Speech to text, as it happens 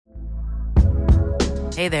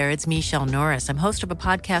Hey there, it's Michelle Norris. I'm host of a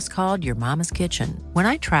podcast called Your Mama's Kitchen. When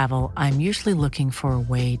I travel, I'm usually looking for a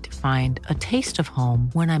way to find a taste of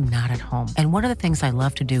home when I'm not at home. And one of the things I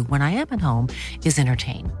love to do when I am at home is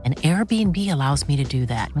entertain. And Airbnb allows me to do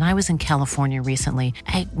that. When I was in California recently,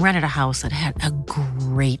 I rented a house that had a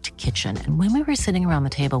great kitchen. And when we were sitting around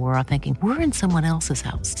the table, we were all thinking, we're in someone else's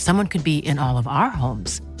house. Someone could be in all of our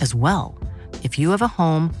homes as well. If you have a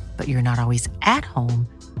home, but you're not always at home,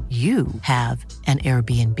 you have an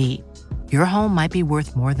Airbnb. Your home might be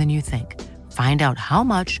worth more than you think. Find out how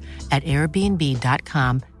much at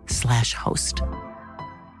airbnb.com/host.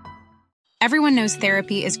 Everyone knows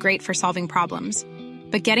therapy is great for solving problems,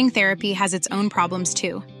 but getting therapy has its own problems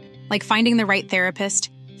too, like finding the right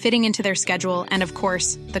therapist, fitting into their schedule, and of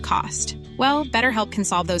course, the cost. Well, BetterHelp can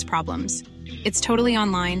solve those problems. It's totally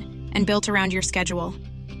online and built around your schedule.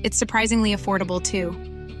 It's surprisingly affordable too.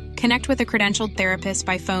 Connect with a credentialed therapist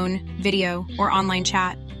by phone, video, or online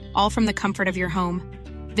chat, all from the comfort of your home.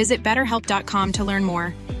 Visit BetterHelp.com to learn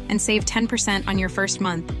more and save 10% on your first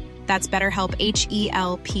month. That's BetterHelp,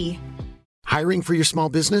 H-E-L-P. Hiring for your small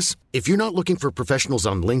business? If you're not looking for professionals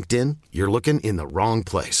on LinkedIn, you're looking in the wrong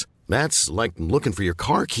place. That's like looking for your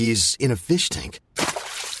car keys in a fish tank.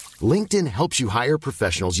 LinkedIn helps you hire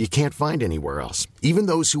professionals you can't find anywhere else, even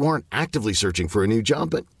those who aren't actively searching for a new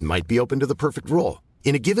job but might be open to the perfect role.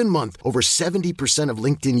 In a given month, over 70% of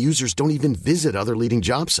LinkedIn users don't even visit other leading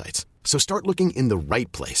job sites. So start looking in the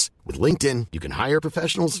right place. With LinkedIn, you can hire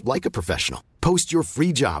professionals like a professional. Post your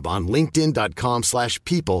free job on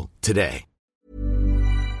linkedin.com/people today.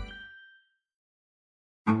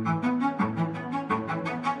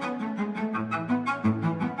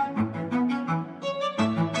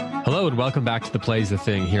 Hello and welcome back to The Play's the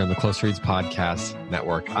Thing here on the Close Reads Podcast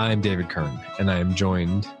Network. I'm David Kern, and I am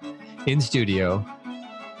joined in studio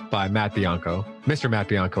by Matt Bianco, Mr. Matt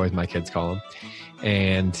Bianco as my kids call him,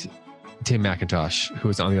 and Tim McIntosh, who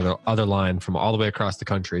is on the other line from all the way across the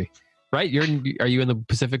country. Right? Are you in the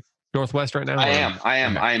Pacific Northwest right now? I am.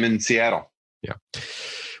 Okay. I am in Seattle. Yeah.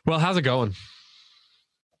 Well, how's it going?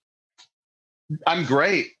 I'm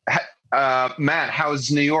great. Matt,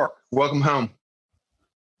 how's New York? Welcome home.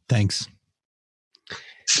 Thanks.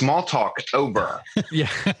 Small talk over. Yeah.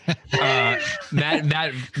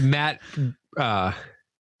 Matt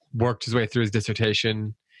worked his way through his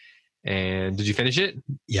dissertation, and did you finish it?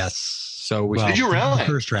 Yes. So did you really?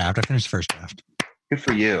 First draft. I finished the first draft. Good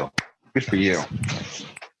for you. Good for you.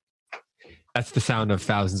 That's the sound of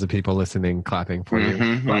thousands of people listening, clapping for you.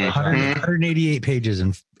 188 pages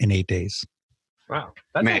in 8 days. Wow.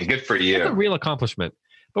 Good for you. That's a real accomplishment.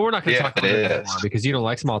 But we're not going to talk about it anymore because you don't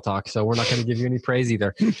like small talk, so we're not going to give you any praise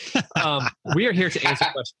either. We are here to answer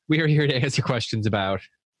questions. We are here to answer questions about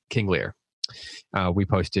King Lear. We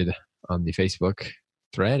posted on the Facebook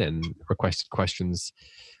thread and requested questions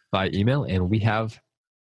by email, and we have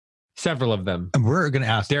several of them. And we're going to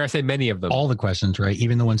ask, dare I say, many of them. All the questions, right?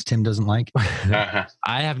 Even the ones Tim doesn't like. I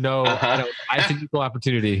have no. I have an equal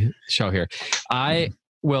opportunity show here.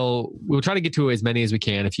 We'll try to get to as many as we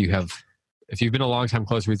can. If you've been a long time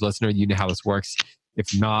Close Reads listener, you know how this works.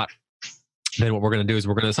 If not, then what we're going to do is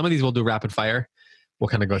some of these we'll do rapid fire. We'll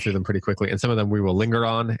kind of go through them pretty quickly. And some of them we will linger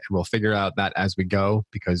on, and we'll figure out that as we go,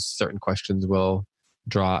 because certain questions will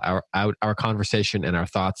draw out our conversation and our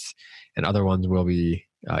thoughts, and other ones will be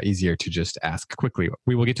easier to just ask quickly.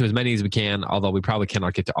 We will get to as many as we can, although we probably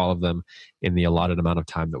cannot get to all of them in the allotted amount of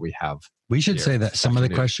time that we have. We should say that some of the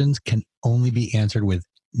questions can only be answered with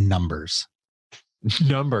numbers.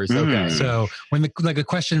 Numbers. Okay. So when a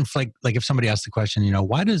question, like if somebody asks the question,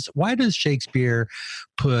 why does Shakespeare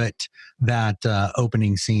put that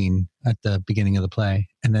opening scene at the beginning of the play?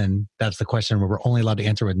 And then that's the question where we're only allowed to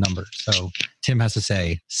answer with numbers. So Tim has to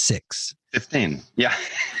say 6. 15. Yeah.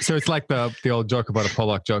 So it's like the old joke about a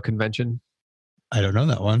Pollock joke convention. I don't know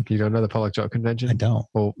that one. You don't know the Pollock joke convention? I don't.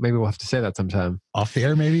 Well, maybe we'll have to say that sometime. Off the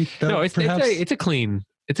air, maybe? No, it's a clean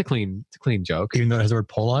joke. Even though it has the word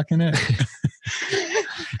Pollock in it?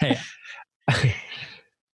 Hey,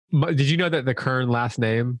 did you know that the Kern last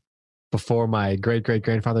name, before my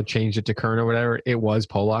great-great-grandfather changed it to Kern or whatever, it was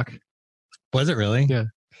Pollock? Was it really? Yeah.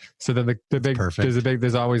 So then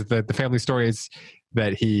there's always the family story is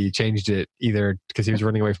that he changed it either because he was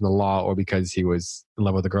running away from the law or because he was in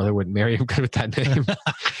love with a girl who wouldn't marry him with that name.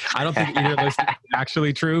 I don't think either of those things are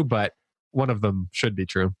actually true, but one of them should be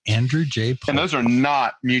true. Andrew J. Pollock. And those are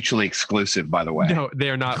not mutually exclusive, by the way. No, they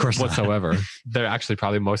are not whatsoever. They're actually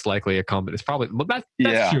probably most likely a combination. It's probably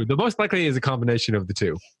that's true. The most likely is a combination of the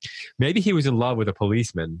two. Maybe he was in love with a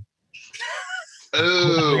policeman.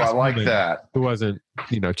 Oh, I like that. Who wasn't,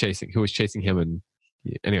 who was chasing him. And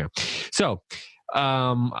anyway, so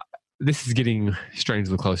this is getting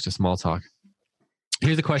strangely close to small talk.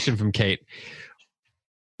 Here's a question from Kate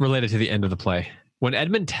related to the end of the play. When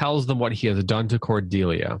Edmund tells them what he has done to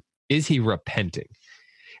Cordelia, is he repenting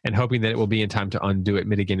and hoping that it will be in time to undo it,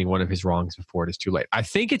 mitigating one of his wrongs before it is too late? I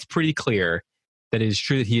think it's pretty clear that it is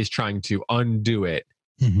true that he is trying to undo it,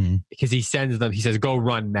 because he sends them, he says, go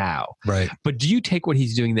run now. Right. But do you take what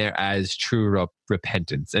he's doing there as true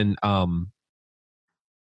repentance? And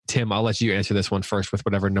Tim, I'll let you answer this one first with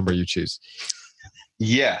whatever number you choose.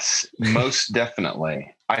 Yes, most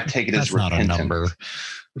definitely. I take it as repentance. Not a number.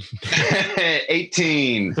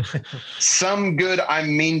 18. Some good I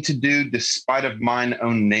mean to do, despite of mine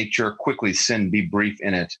own nature, quickly sin, be brief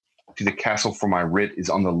in it. To the castle for my writ is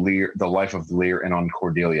on the Lear, the life of Lear, and on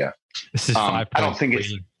Cordelia. This is I don't think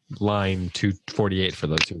it's line 248 for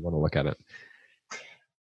those who want to look at it.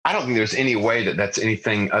 I don't think there's any way that that's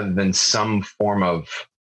anything other than some form of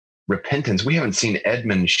repentance. We haven't seen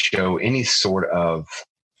Edmund show any sort of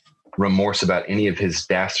remorse about any of his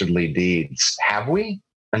dastardly deeds, have we?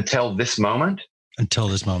 Until this moment? Until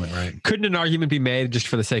this moment, right. Couldn't an argument be made, just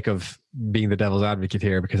for the sake of being the devil's advocate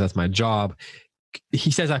here, because that's my job?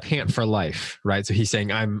 He says, I pant for life, right? So he's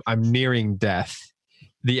saying, I'm nearing death.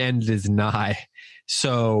 The end is nigh.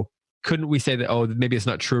 So couldn't we say that, oh, maybe it's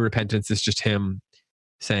not true repentance, it's just him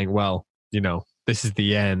saying, well, this is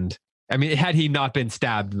the end. I mean, had he not been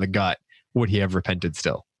stabbed in the gut, would he have repented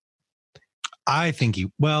still? I think is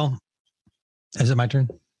it my turn?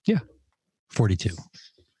 Yeah. 42.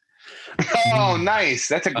 Oh, nice.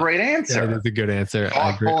 That's a great answer. That's a good answer.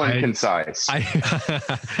 Thoughtful and concise. I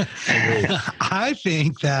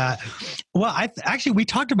think that, actually, we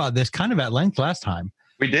talked about this kind of at length last time.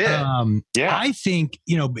 We did. Yeah. I think,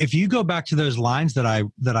 if you go back to those lines that I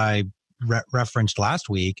referenced last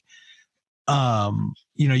week,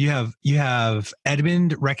 you have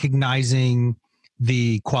Edmund recognizing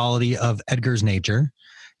the quality of Edgar's nature.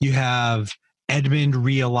 You have Edmund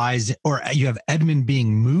you have Edmund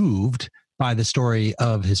being moved by the story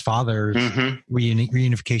of his father's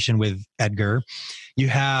reunification with Edgar. You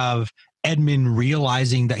have Edmund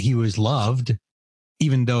realizing that he was loved,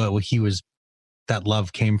 even though that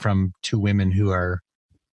love came from two women who are,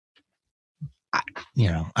 I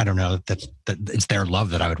don't know, that it's their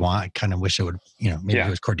love that I would want. I kind of wish it would, maybe it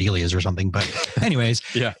was Cordelia's or something, but anyways,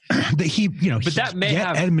 yeah, but that may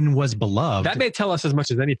have, Edmund was beloved. That may tell us as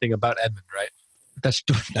much as anything about Edmund, right? That's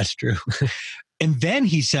true. And then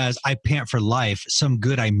he says, I pant for life, some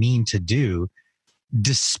good I mean to do,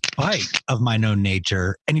 despite of mine own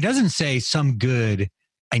nature. And he doesn't say some good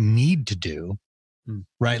I need to do,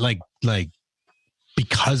 right? Like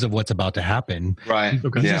because of what's about to happen. Right.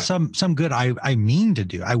 Okay. Yeah. Some good I mean to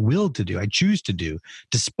do, I will to do, I choose to do,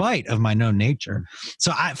 despite of my own nature.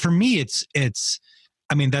 So for me, it's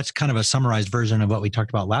that's kind of a summarized version of what we talked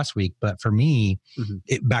about last week. But for me,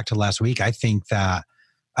 back to last week, I think that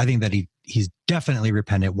he's definitely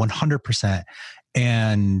repentant, 100%.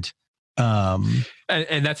 And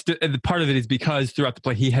that's the part of it is because throughout the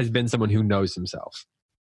play, he has been someone who knows himself.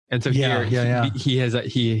 And so he's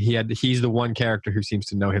the one character who seems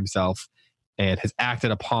to know himself and has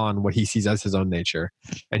acted upon what he sees as his own nature.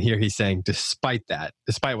 And here he's saying, despite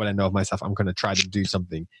what I know of myself, I'm going to try to do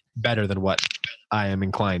something better than what I am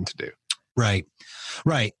inclined to do. Right.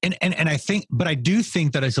 Right. And I think, but I do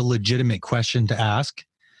think that it's a legitimate question to ask,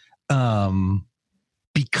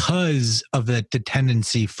 because of the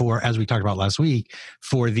tendency for, as we talked about last week,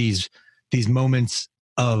 for these moments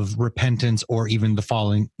of repentance or even the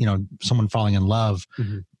falling, someone falling in love,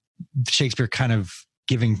 Shakespeare kind of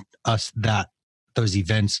giving us those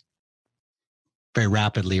events very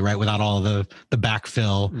rapidly, right? Without all the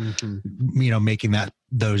backfill, making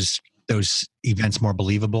those events more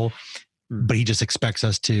believable, but he just expects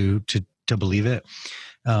us to believe it.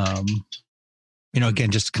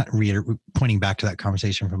 Again, just kind of pointing back to that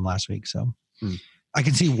conversation from last week. So I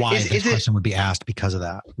can see why this question would be asked because of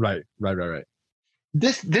that. Right.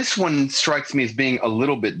 This one strikes me as being a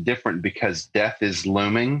little bit different because death is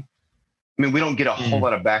looming. I mean, we don't get a whole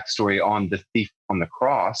lot of backstory on the thief on the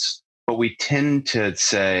cross, but we tend to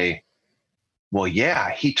say, well, yeah,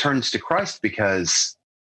 he turns to Christ because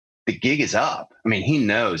the gig is up. I mean, he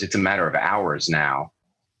knows it's a matter of hours now.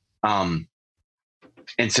 And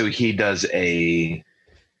so he does I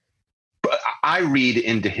read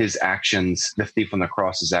into his actions, the thief on the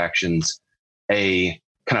cross's actions, a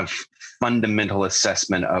kind of fundamental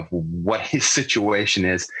assessment of what his situation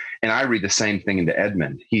is. And I read the same thing into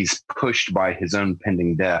Edmund. He's pushed by his own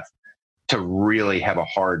pending death to really have a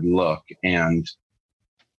hard look. And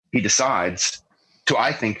he decides to,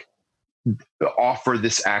 I think, offer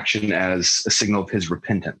this action as a signal of his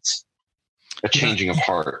repentance, a changing of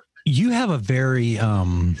heart. you have a very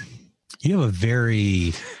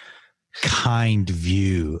kind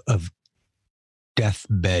view of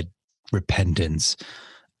deathbed repentance.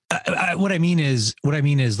 What I mean is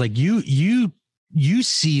like you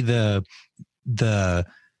see the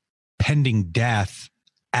pending death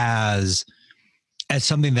as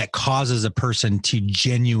something that causes a person to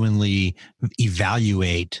genuinely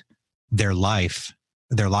evaluate their lives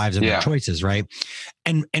and their choices, right?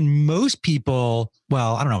 And most people,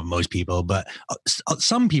 well, I don't know most people, but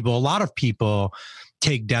some people, a lot of people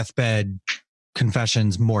take deathbed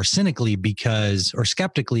confessions more cynically or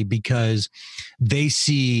skeptically because they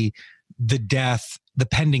see the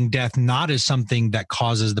pending death, not as something that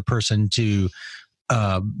causes the person to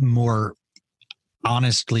more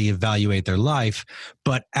honestly evaluate their life,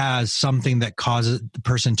 but as something that causes the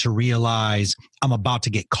person to realize, I'm about to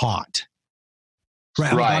get caught.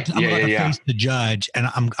 Right. I'm about to face the judge and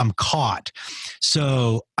I'm caught.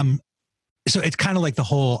 So it's kind of like the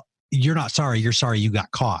whole, you're not sorry, you're sorry you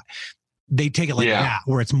got caught. They take it like that,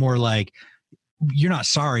 where it's more like, you're not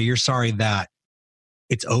sorry, you're sorry that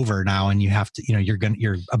it's over now and you have to,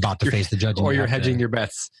 you're about to face the judge. Or you're hedging your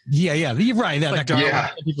bets. Yeah. You're right. Like Darwin,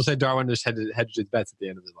 people say Darwin just hedged his bets at the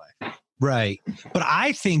end of his life. Right. But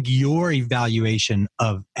I think your evaluation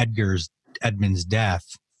of Edmund's death,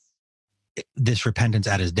 this repentance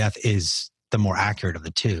at his death, is the more accurate of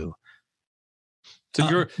the two. So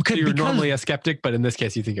you're normally a skeptic, but in this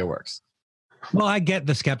case, you think it works. Well, I get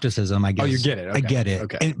the skepticism, I guess. Oh, you get it. Okay. I get it.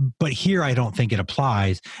 Okay. But here, I don't think it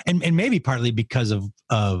applies. And maybe partly because of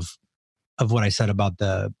what I said about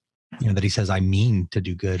that he says, I mean to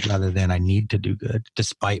do good rather than I need to do good,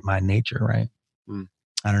 despite my nature, right?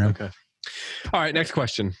 I don't know. Okay. All right, next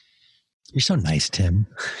question. You're so nice, Tim.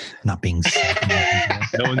 Not being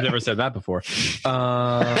No one's ever said that before.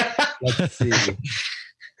 Let's see.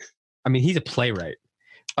 I mean, he's a playwright.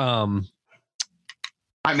 I'm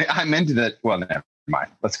into that. Well, never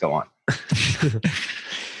mind. Let's go on.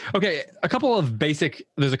 Okay.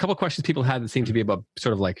 There's a couple of questions people had that seem to be about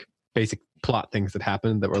sort of like basic plot things that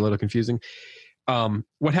happened that were a little confusing.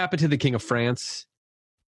 What happened to the King of France?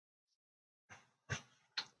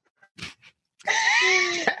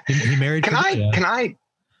 He married. Can I?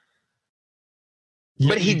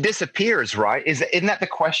 But he disappears, right? Isn't that the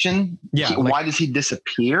question? Yeah. Why does he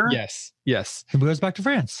disappear? Yes. He goes back to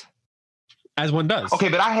France. As one does. Okay,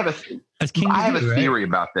 but I have a theory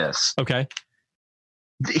about this. Okay.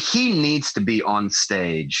 He needs to be on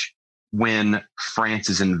stage when France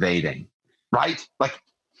is invading, right? Like,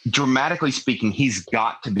 dramatically speaking, he's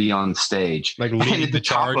got to be on stage. Like lead the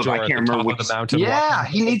charge or at the top of the mountain. Yeah,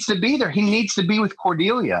 he needs to be there. He needs to be with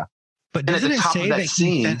Cordelia. But doesn't it say that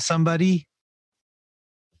he sent somebody?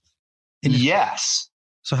 Yes.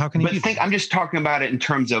 So how can he? But I'm just talking about it in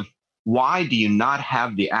terms of, why do you not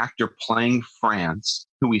have the actor playing France,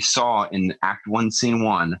 who we saw in Act 1, Scene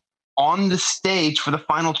 1, on the stage for the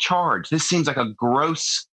final charge? This seems like a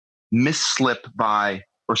gross slip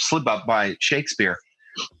up by Shakespeare.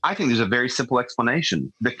 I think there's a very simple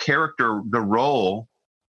explanation. The role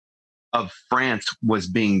of France was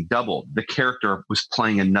being doubled. The character was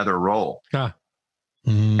playing another role.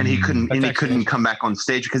 And he couldn't come back on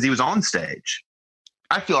stage because he was on stage.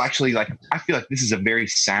 I feel like this is a very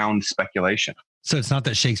sound speculation. So it's not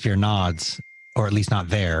that Shakespeare nods, or at least not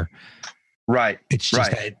there. Right. It's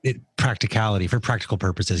just that practicality, for practical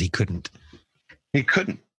purposes, he couldn't.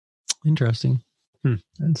 Interesting.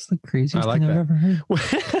 That's the craziest thing I've ever heard.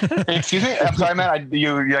 Excuse me? I'm sorry, man.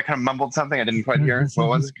 You kind of mumbled something. I didn't quite hear. What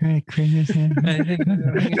was it? Craziest thing. I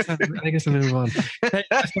think it's a move on.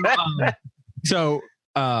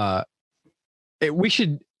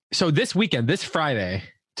 So this weekend, this Friday,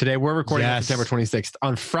 today we're recording on September 26th.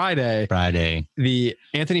 On Friday, the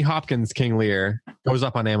Anthony Hopkins King Lear goes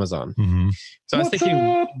up on Amazon. Mm-hmm. So I was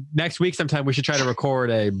thinking next week sometime we should try to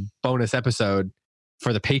record a bonus episode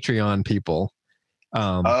for the Patreon people.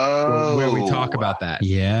 Where we talk about that.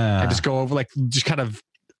 Yeah. And just go over, just kind of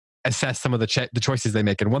assess some of the choices they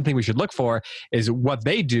make. And one thing we should look for is what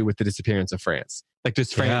they do with the disappearance of France. Like,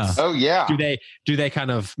 does France? Oh yeah. Do they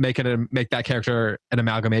kind of make that character an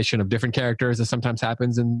amalgamation of different characters, as sometimes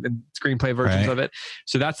happens in screenplay versions of it?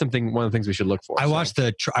 So that's one of the things we should look for. I watched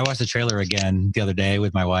the trailer again the other day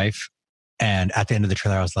with my wife, and at the end of the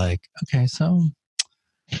trailer, I was like, okay, so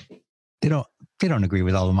they don't agree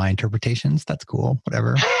with all of my interpretations. That's cool.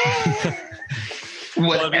 Whatever.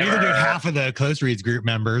 Well, neither do half of the Close Reads group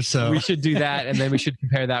members. So we should do that, and then we should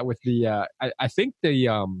compare that with the. I think the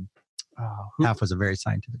half was a very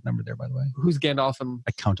scientific number there, by the way. Who's Gandalf and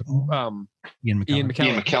accountable? Ian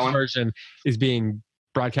McKellen version is being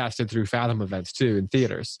broadcasted through Fathom events too in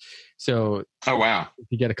theaters. So, oh wow,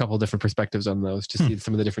 you get a couple of different perspectives on those to see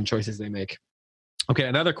some of the different choices they make. Okay,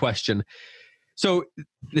 another question. So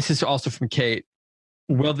this is also from Kate.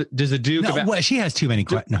 Well, does the Duke of she has too many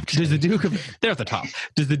questions. No, does the Duke of they're at the top?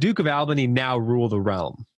 Does the Duke of Albany now rule the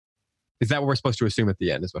realm? Is that what we're supposed to assume at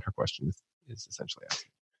the end? Is what her question is essentially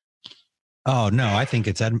asking. Oh no, I think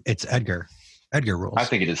it's Edgar. Edgar rules. I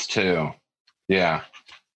think it is too. Yeah.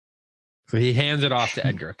 So he hands it off to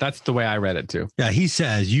Edgar. That's the way I read it too. Yeah, he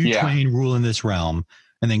says, "You twain rule in this realm,"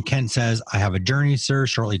 and then Kent says, "I have a journey, sir,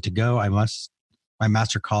 shortly to go. My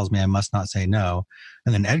master calls me. I must not say no."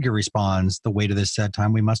 And then Edgar responds, "The weight of this said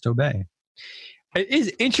time we must obey." It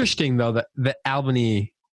is interesting though that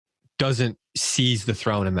Albany doesn't seize the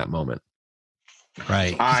throne in that moment.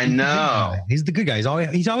 Right. I know. He's the good guy.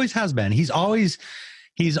 He's always has been. He's always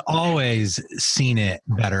seen it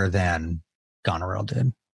better than Goneril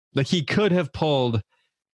did. Like he could have pulled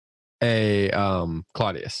a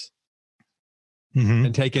Claudius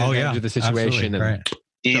and taken advantage of the situation and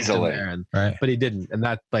easily, but he didn't. And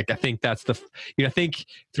that, like, I think that's I think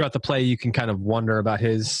throughout the play you can kind of wonder about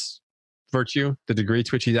his virtue, the degree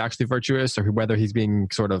to which he's actually virtuous, or whether he's being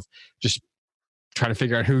sort of just trying to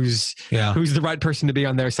figure out who's the right person to be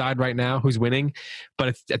on their side right now, who's winning. But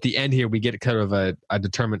it's, at the end here, we get kind of a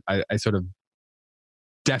sort of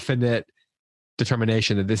definite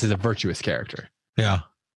determination that this is a virtuous character. Yeah.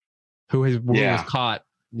 Who was caught,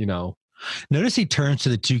 Notice he turns to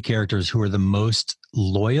the two characters who are the most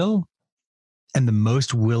loyal and the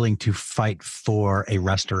most willing to fight for a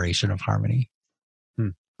restoration of harmony,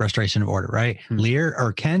 restoration of order, right? Lear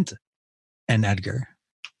or Kent and Edgar.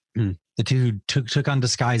 The two who took on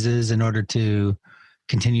disguises in order to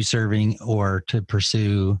continue serving or to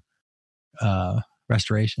pursue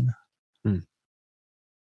restoration.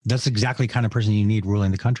 That's exactly the kind of person you need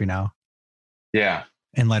ruling the country now. Yeah.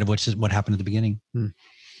 In light of what happened at the beginning. And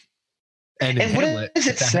Hamlet, what does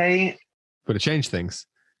it say? Would have changed things.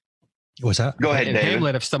 What's that? Go ahead, David.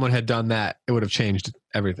 Hamlet, if someone had done that, it would have changed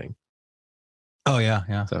everything. Oh,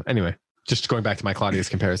 yeah. So anyway, just going back to my Claudius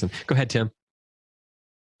comparison. Go ahead, Tim.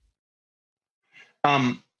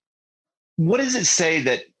 What does it say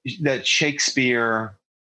that Shakespeare,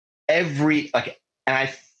 and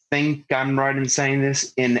I think I'm right in saying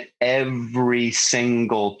this, in every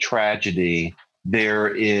single tragedy, there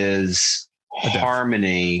is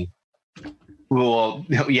harmony. Well,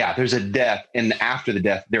 yeah, there's a death, and after the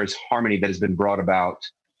death, there's harmony that has been brought about,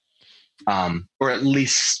 or at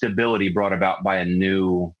least stability brought about by a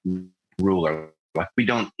new ruler. Like, we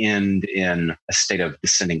don't end in a state of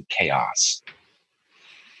descending chaos.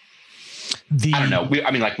 I don't know.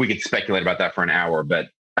 We could speculate about that for an hour, but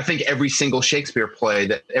I think every single Shakespeare play,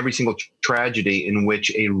 that every single tragedy in which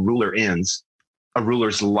a ruler ends, a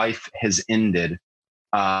ruler's life has ended.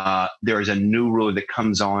 There is a new ruler that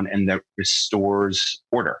comes on and that restores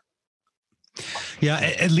order. Yeah,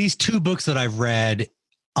 at least two books that I've read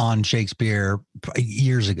on Shakespeare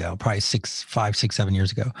years ago, probably 5, 6, 7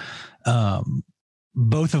 years ago.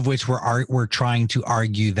 Both of which were trying to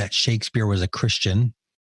argue that Shakespeare was a Christian,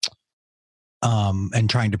 and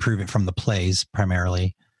trying to prove it from the plays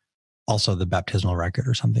primarily, also the baptismal record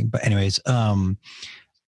or something. But anyways,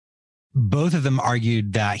 both of them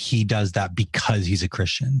argued that he does that because he's a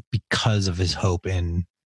Christian, because of his hope in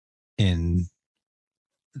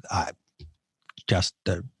just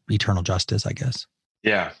the eternal justice, I guess.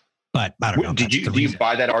 Yeah. But I don't know. Do you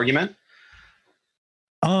buy that argument?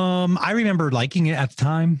 I remember liking it at the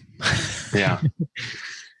time. Yeah.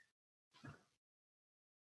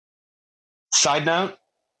 Side note,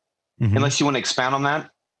 unless you want to expound on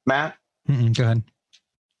that, Matt. Go ahead.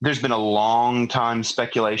 There's been a long time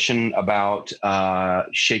speculation about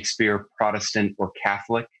Shakespeare Protestant or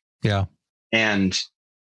Catholic. Yeah. And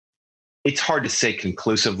it's hard to say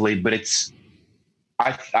conclusively, but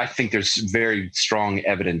I think there's very strong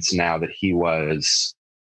evidence now that he was,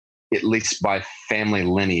 at least by family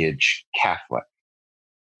lineage, Catholic.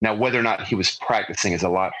 Now, whether or not he was practicing is a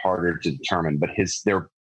lot harder to determine, but they're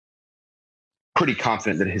pretty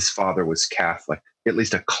confident that his father was Catholic, at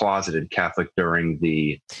least a closeted Catholic during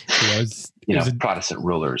the Protestant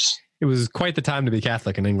rulers. It was quite the time to be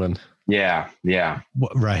Catholic in England. Yeah.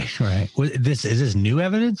 Right. Is this new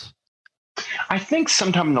evidence? I think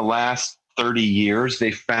sometime in the last 30 years,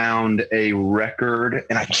 they found a record,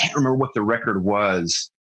 and I can't remember what the record was.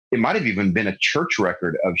 It might have even been a church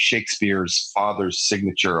record of Shakespeare's father's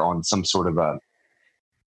signature on some sort of a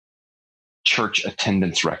church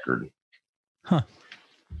attendance record. Huh.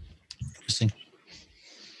 Interesting.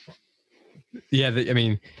 Yeah,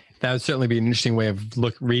 that would certainly be an interesting way of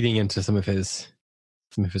reading into some of his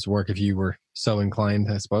some of his work if you were so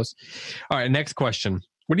inclined, I suppose. All right, next question.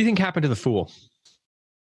 What do you think happened to the fool?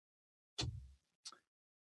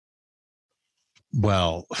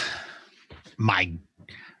 Well, my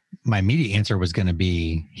immediate answer was going to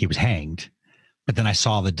be he was hanged. But then I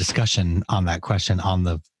saw the discussion on that question on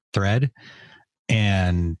the thread.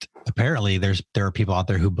 And apparently there are people out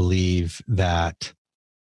there who believe that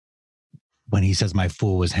when he says my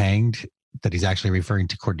fool was hanged, that he's actually referring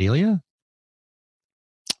to Cordelia.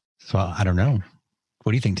 So I don't know.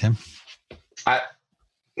 What do you think, Tim? I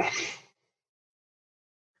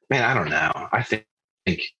don't know. I think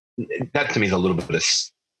that to me is a little bit of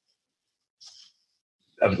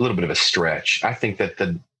a stretch. I think that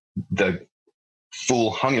the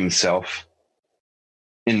fool hung himself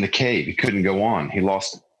in the cave. He couldn't go on. He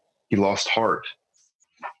lost heart.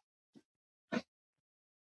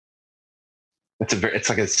 It's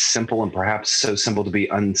like a simple and perhaps so simple to be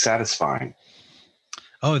unsatisfying.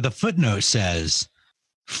 Oh, the footnote says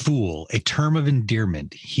fool, a term of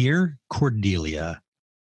endearment. Here, Cordelia.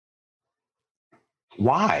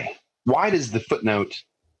 Why? Why does the footnote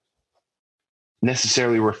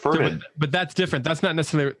necessarily refer to? But that's different. That's not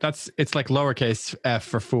necessarily. It's like lowercase f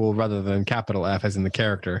for fool rather than capital F as in the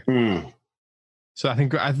character. Mm. So I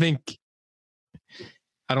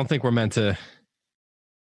don't think we're meant to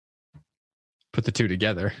put the two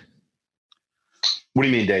together. What do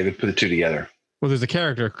you mean, David? Put the two together? Well, there's a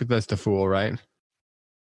character that's the fool, right?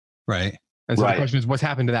 Right. And so the question is, what's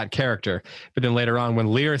happened to that character? But then later on,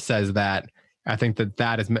 when Lear says that, I think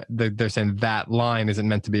that is they're saying that line isn't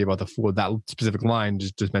meant to be about the fool. That specific line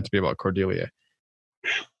is just meant to be about Cordelia.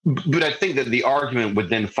 But I think that the argument would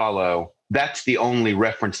then follow. That's the only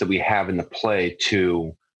reference that we have in the play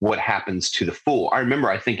to what happens to the fool. I remember,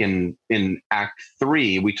 I think in Act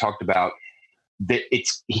 3, we talked about that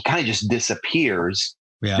he kind of just disappears.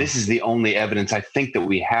 Yeah. This is the only evidence I think that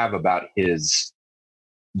we have about his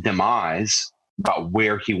demise, about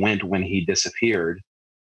where he went when he disappeared.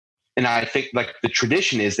 And I think like the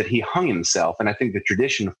tradition is that he hung himself. And I think the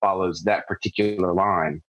tradition follows that particular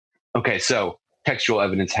line. Okay. So textual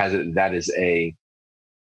evidence has it. That is a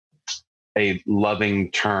loving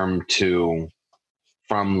term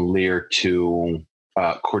from Lear to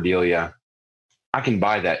Cordelia. I can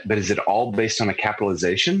buy that, but is it all based on a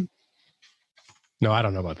capitalization? No, I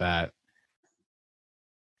don't know about that.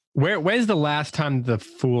 Where's the last time the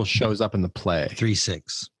fool shows up in the play?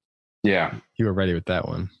 3-6. Yeah. You were ready with that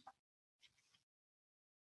one.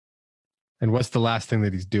 And what's the last thing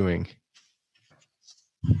that he's doing?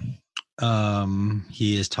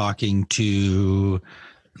 He is talking to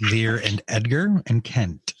Lear and Edgar and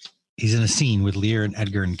Kent. He's in a scene with Lear and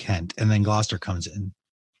Edgar and Kent, and then Gloucester comes in.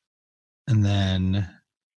 And then...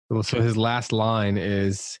 So his last line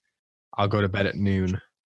is, I'll go to bed at noon.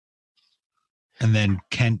 And then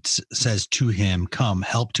Kent says to him, come,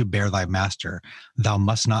 help to bear thy master. Thou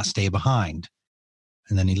must not stay behind.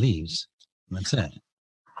 And then he leaves. And that's it.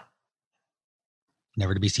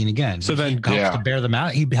 Never to be seen again. So then he helps to bear them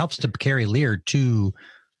out. He helps to carry Lear to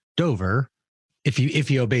Dover. If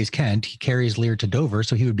he obeys Kent, he carries Lear to Dover.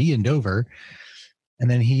 So he would be in Dover. And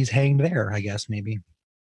then he's hanged there, I guess, maybe.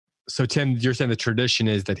 So Tim, you're saying the tradition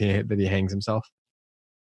is that he hangs himself?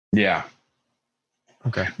 Yeah.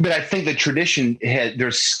 Okay. But I think the tradition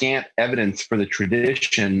there's scant evidence for the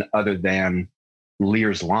tradition other than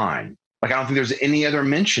Lear's line. Like, I don't think there's any other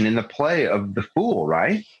mention in the play of the fool,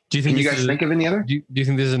 right? Do you think you guys think of any other? Do you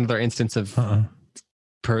think this is another instance of a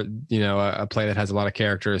play that has a lot of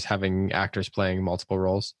characters having actors playing multiple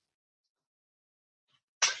roles?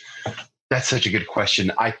 That's such a good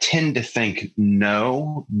question. I tend to think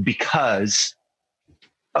no, because,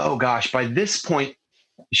 oh gosh, by this point,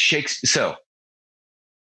 Shakespeare. So,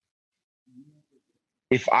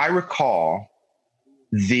 if I recall,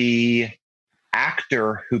 the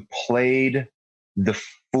actor who played the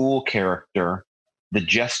fool character, the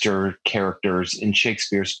jester characters in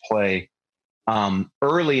Shakespeare's play,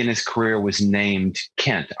 early in his career was named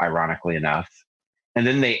Kent, ironically enough. And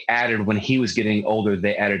then they added, when he was getting older,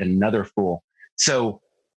 they added another fool. So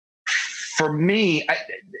for me,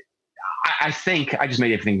 I think I just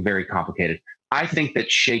made everything very complicated. I think that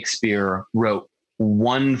Shakespeare wrote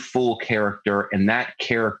one fool character, and that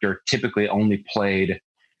character typically only played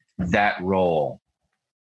that role.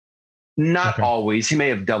 Not always. He may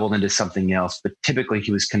have doubled into something else, but typically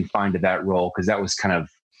he was confined to that role because that was kind of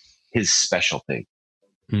his specialty.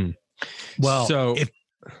 Well, so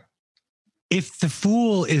if the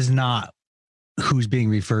fool is not who's being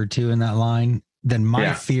referred to in that line, then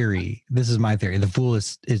my theory, this is my theory, the fool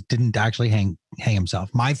is didn't actually hang himself.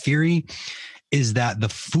 My theory is that the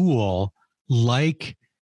fool, like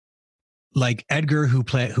like Edgar, who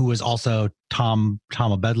was also Tom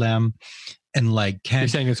of Bedlam, and like Kent. You're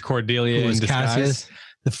saying it's Cordelia who was in disguise? Cassius.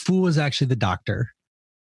 The fool was actually the doctor.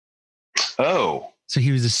 Oh. So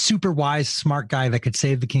he was a super wise, smart guy that could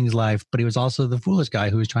save the king's life, but he was also the foolish guy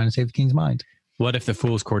who was trying to save the king's mind. What if the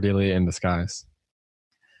fool's Cordelia in disguise?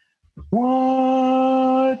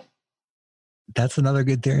 What? That's another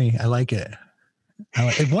good theory. I like it.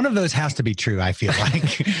 One of those has to be true, I feel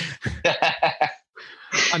like.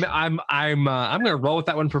 I'm going to roll with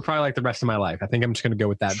that one for probably like the rest of my life. I think I'm just going to go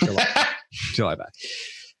with that until I die.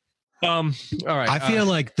 All right. I feel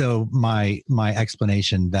like though my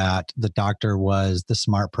explanation that the doctor was the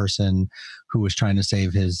smart person who was trying to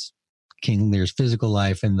save his King Lear's physical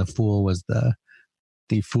life, and the fool was the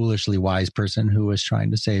foolishly wise person who was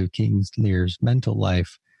trying to save King Lear's mental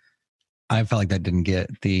life. I felt like that didn't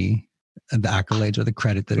get the accolades or the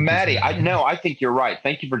credit that Maddie, I think you're right.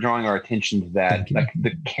 Thank you for drawing our attention to that. Like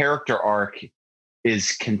the character arc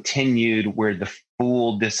is continued where the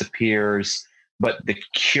fool disappears, but the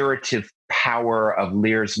curative power of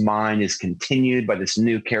Lear's mind is continued by this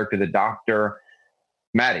new character, the doctor.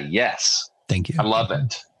 Maddie, yes. Thank you. I love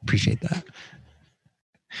it. Appreciate that.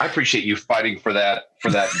 I appreciate you fighting for that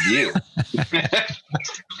view.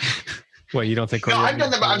 Well, you don't think? No, I've done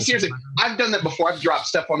that. I'm seriously. I've done that before. I've dropped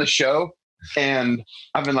stuff on the show, and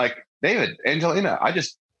I've been like, David, Angelina, I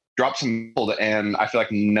just dropped some gold, and I feel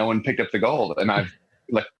like no one picked up the gold, and I've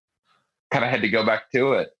like kind of had to go back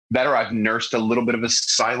to it. That, or I've nursed a little bit of a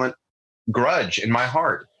silent grudge in my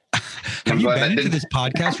heart. Have you been into this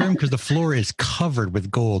podcast room? Because the floor is covered with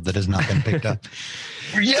gold that has not been picked up.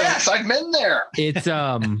 Yes, I've been there. It's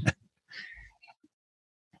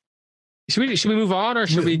Should we move on, or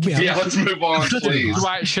should we? Yeah, let's move on, please.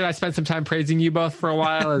 Should I spend some time praising you both for a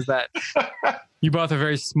while? Is that you both are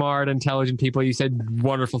very smart, intelligent people? You said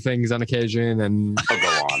wonderful things on occasion, and I'll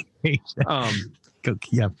go on.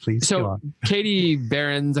 Yeah, please. So go on. Katie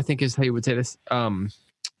Behrens, I think is how you would say this.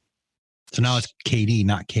 So now it's KD,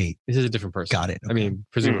 not Kate. This is a different person. Got it. Okay. I mean,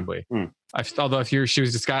 presumably. Although if she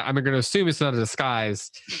was disguised, I'm going to assume it's not a disguise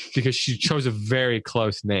because she chose a very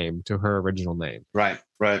close name to her original name. Right.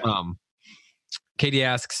 Katie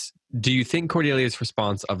asks, do you think Cordelia's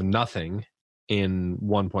response of nothing in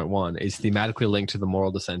 1.1 is thematically linked to the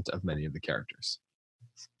moral descent of many of the characters?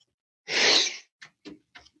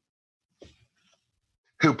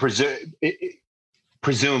 Who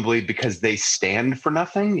presumably because they stand for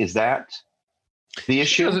nothing? Is that the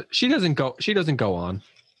issue? She doesn't go on.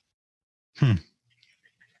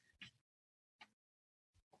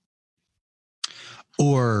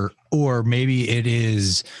 Or maybe it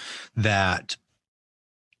is that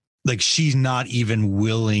like she's not even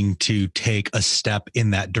willing to take a step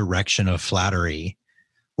in that direction of flattery,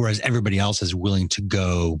 whereas everybody else is willing to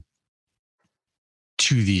go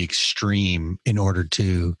to the extreme in order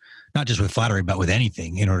to, not just with flattery, but with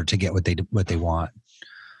anything, in order to get what they want,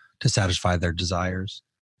 to satisfy their desires.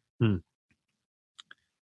 But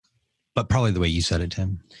probably the way you said it,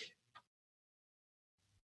 Tim.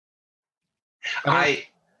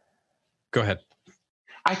 Go ahead.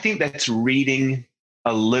 I think that's reading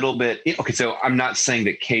a little bit. Okay, so I'm not saying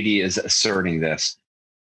that Katie is asserting this,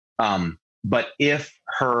 but if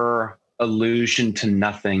her allusion to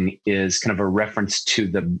nothing is kind of a reference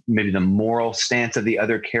to maybe the moral stance of the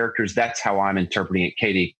other characters, that's how I'm interpreting it.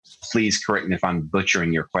 Katie, please correct me if I'm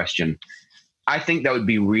butchering your question. I think that would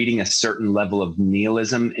be reading a certain level of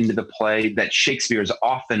nihilism into the play that Shakespeare is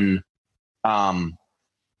often kind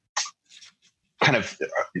of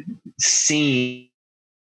seen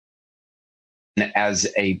as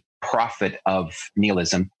a prophet of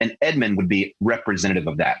nihilism. And Edmund would be representative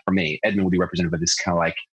of that for me. Edmund would be representative of this kind of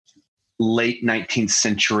like late 19th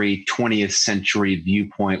century, 20th century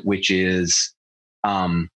viewpoint, which is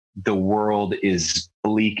the world is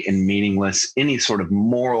bleak and meaningless. Any sort of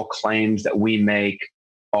moral claims that we make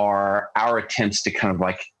are our attempts to kind of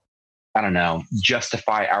like, I don't know,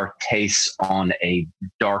 justify our tastes on a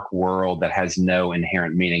dark world that has no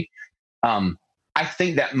inherent meaning. I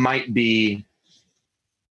think that might be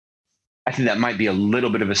a little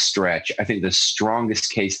bit of a stretch. I think the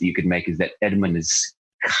strongest case that you could make is that Edmund is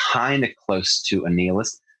kind of close to a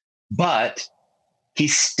nihilist, but he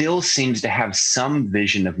still seems to have some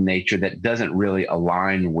vision of nature that doesn't really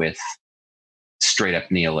align with straight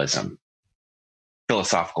up nihilism,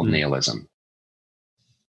 philosophical nihilism.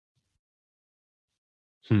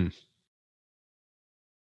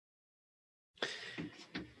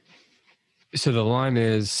 So the line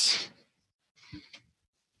is,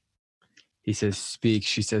 he says, speak.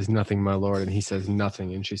 She says, nothing, my lord. And he says,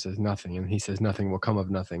 nothing. And she says, nothing. And he says, nothing will come of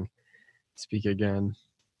nothing. Speak again.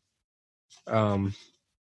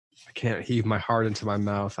 I can't heave my heart into my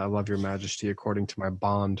mouth. I love your majesty according to my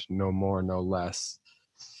bond, no more, no less.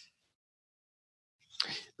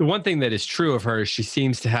 The one thing that is true of her is she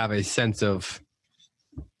seems to have a sense of,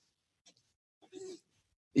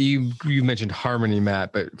 you mentioned harmony,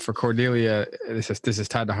 Matt, but for Cordelia, this is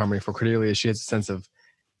tied to harmony. For Cordelia, she has a sense of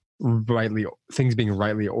things being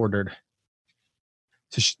rightly ordered.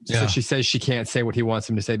 So she says she can't say what he wants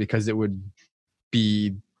him to say because it would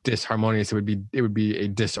be disharmonious. It would be a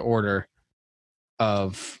disorder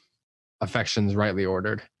of affections rightly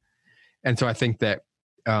ordered. And so I think that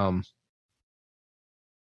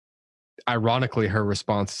ironically, her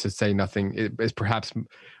response to say nothing is perhaps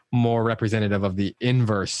more representative of the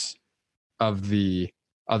inverse of the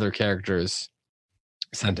other characters'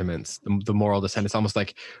 sentiments, the moral dissent. It's almost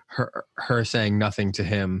like her saying nothing to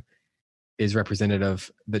him is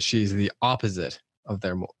representative that she's the opposite of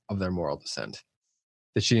their moral dissent.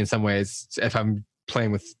 That she, in some ways, if I'm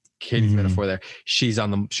playing with Katie's metaphor there, she's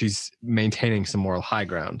maintaining some moral high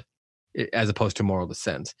ground as opposed to moral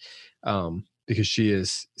dissent, because she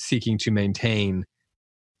is seeking to maintain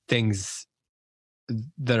things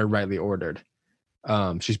that are rightly ordered.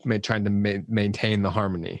 She's trying to maintain the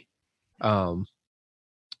harmony. I mean,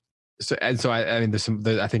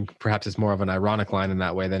 I think perhaps it's more of an ironic line in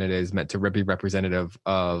that way than it is meant to be representative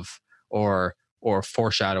of or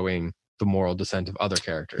foreshadowing the moral dissent of other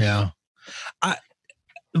characters. Yeah.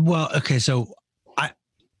 So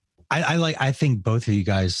I think both of you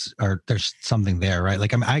guys there's something there, right?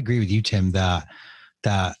 Like, I agree with you, Tim, that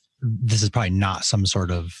this is probably not some sort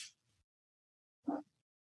of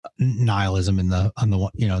nihilism in the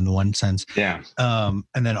one sense. Yeah. And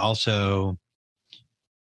then also,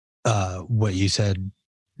 what you said,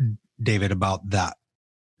 David, about that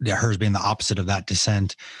hers being the opposite of that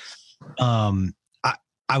dissent.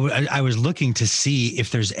 I was looking to see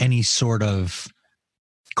if there's any sort of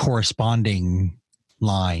corresponding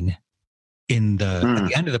line at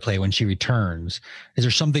the end of the play when she returns. Is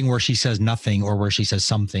there something where she says nothing or where she says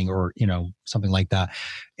something or something like that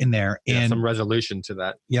in there? Yeah, and some resolution to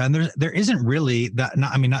that. Yeah, and there isn't really that.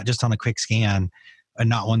 Not just on a quick scan, and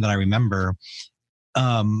not one that I remember.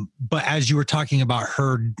 But as you were talking about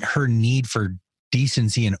her need for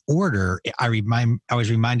decency and order, I was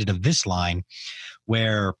reminded of this line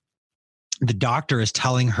where the doctor is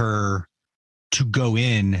telling her to go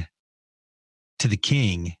in to the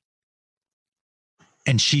king,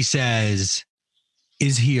 and she says,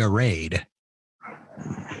 "Is he arrayed?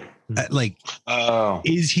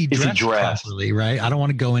 Is he dressed properly? Right? I don't want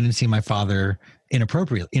to go in and see my father in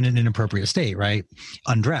an inappropriate state, right?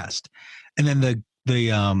 Undressed." And then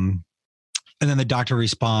the doctor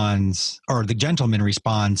responds, or the gentleman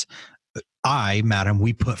responds, "I, madam,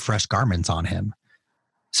 we put fresh garments on him."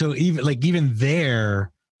 So even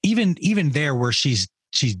there where she's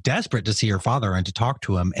desperate to see her father and to talk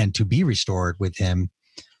to him and to be restored with him,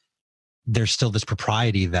 there's still this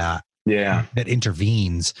propriety that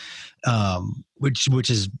intervenes, which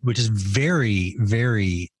is very,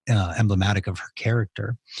 very emblematic of her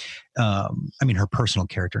character. Her personal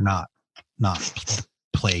character, not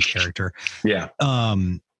play character. Yeah.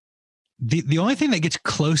 The only thing that gets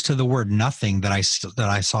close to the word nothing that I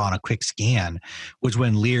saw on a quick scan was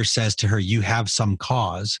when Lear says to her, "You have some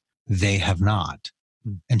cause, they have not,"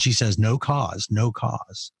 and she says, "No cause, no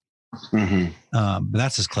cause." Mm-hmm. But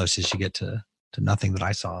that's as close as you get to nothing that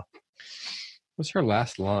I saw. What's her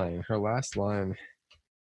last line? Her last line,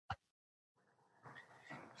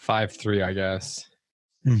 5-3, I guess.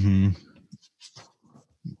 Mm-hmm.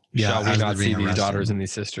 Shall we not see these daughters and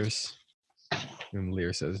these sisters? And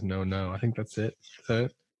Lear says, no. I think that's it. Is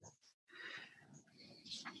that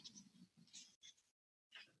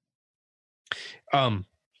it?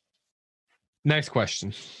 Next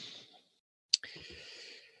question.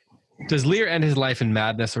 Does Lear end his life in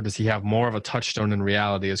madness, or does he have more of a touchstone in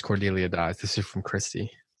reality as Cordelia dies? This is from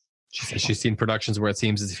Christy. She says she's seen productions where it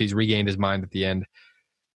seems as if he's regained his mind at the end,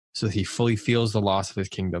 so that he fully feels the loss of his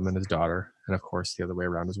kingdom and his daughter, and of course the other way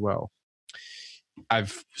around as well.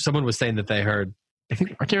 Someone was saying that they heard, I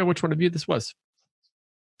can't remember which one of you this was,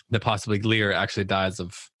 that possibly Lear actually dies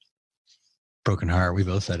of broken heart. We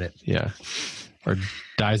both said it. Yeah. Or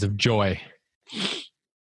dies of joy.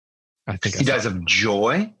 I think he dies of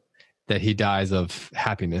joy? That he dies of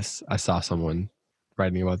happiness. I saw someone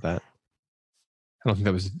writing about that. I don't think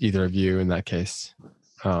that was either of you in that case.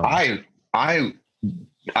 I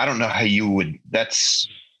don't know how you would.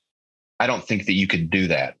 I don't think that you could do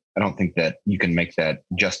that. I don't think that you can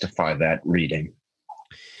justify that reading.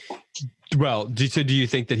 Well, do you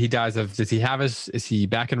think that he dies of? Is he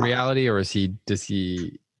back in reality, or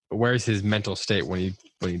where's his mental state when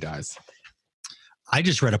he dies? I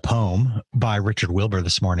just read a poem by Richard Wilbur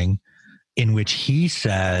this morning in which he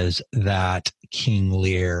says that King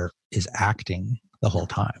Lear is acting the whole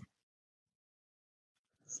time.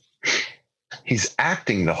 He's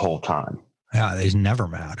acting the whole time. Yeah, he's never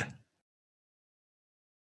mad.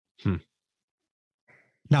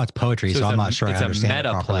 Now it's poetry, so I'm not sure I understand it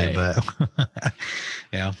properly. But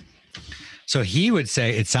yeah. So he would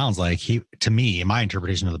say, it sounds like to me, my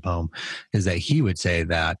interpretation of the poem is that he would say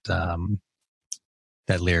that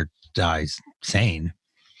that Lear dies sane.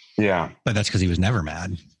 Yeah. But that's because he was never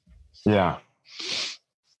mad. Yeah.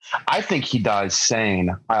 I think he dies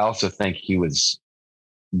sane. I also think he was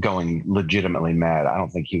going legitimately mad. I don't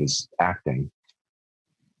think he was acting.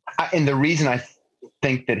 And the reason I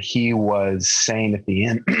think that he was sane at the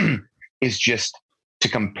end is just to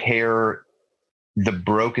compare the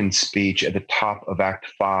broken speech at the top of Act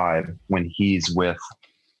 5 when he's with,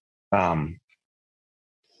 who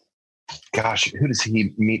does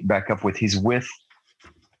he meet back up with? He's with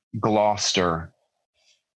Gloucester.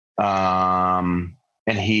 And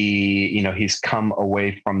he's come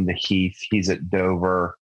away from the heath. He's at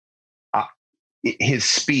Dover. His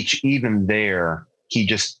speech, even there, he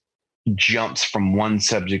just jumps from one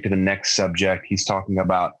subject to the next subject. He's talking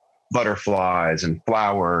about butterflies and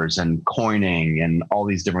flowers and coining and all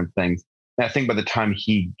these different things. And I think by the time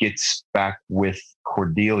he gets back with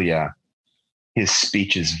Cordelia, his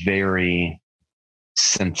speech is very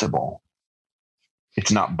sensible.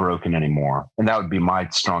 It's not broken anymore. And that would be my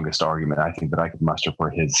strongest argument, I think, that I could muster for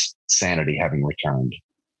his sanity having returned.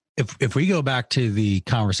 If we go back to the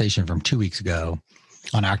conversation from 2 weeks ago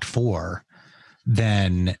on Act 4,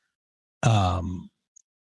 then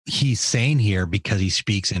he's sane here because he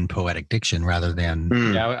speaks in poetic diction rather than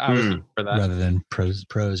I was looking for that. Rather than prose.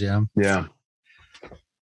 Yeah.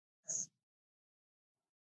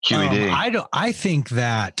 QED. I think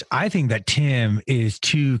that Tim is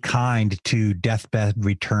too kind to Deathbed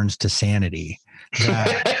Returns to Sanity.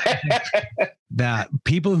 That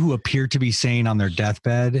people who appear to be sane on their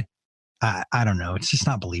deathbed, I don't know. It's just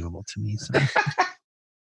not believable to me. So.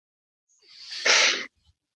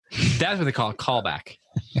 That's what they call a callback.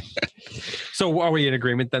 So are we in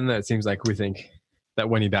agreement then that it seems like we think that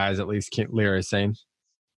when he dies, at least Lear is sane?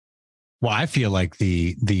 Well, I feel like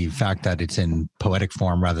the fact that it's in poetic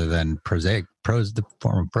form rather than prosaic prose, the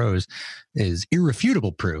form of prose, is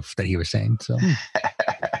irrefutable proof that he was sane. So,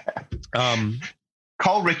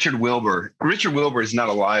 call Richard Wilbur. Richard Wilbur is not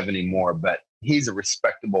alive anymore, but he's a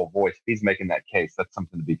respectable voice. He's making that case. That's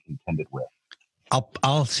something to be contended with.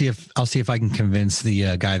 I'll see if I can convince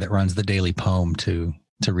the guy that runs the Daily Poem to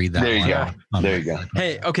read that. There you go. There you go.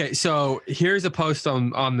 Hey, okay. So here's a post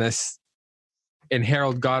on this in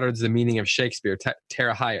Harold Goddard's The Meaning of Shakespeare.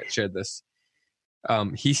 Tara Hyatt shared this.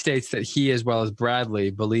 He states that he, as well as Bradley,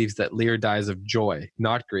 believes that Lear dies of joy,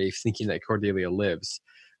 not grief, thinking that Cordelia lives.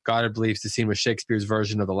 Goddard believes the scene was Shakespeare's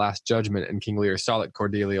version of the Last Judgment, and King Lear saw that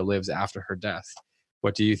Cordelia lives after her death.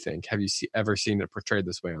 What do you think? Have you ever seen it portrayed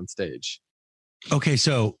this way on stage? Okay,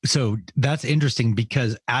 so that's interesting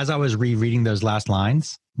because as I was rereading those last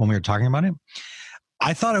lines when we were talking about it,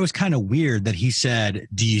 I thought it was kind of weird that he said,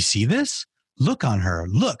 "Do you see this? Look on her.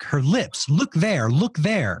 Look, her lips. Look there. Look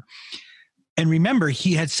there." And remember,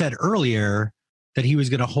 he had said earlier that he was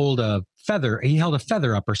going to hold a feather. He held a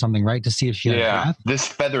feather up or something, right, to see if she had breath. This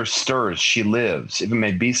feather stirs. She lives. If it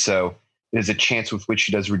may be so, it is a chance with which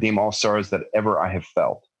she does redeem all sorrows that ever I have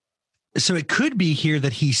felt. So it could be here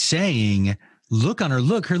that he's saying, look on her,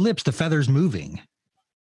 look, her lips, the feather's moving.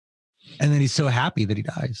 And then he's so happy that he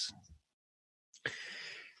dies.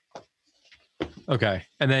 Okay.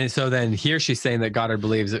 And then here she's saying that Goddard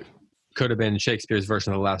believes it could have been Shakespeare's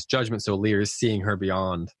version of the Last Judgment. So Lear is seeing her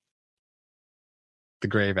beyond the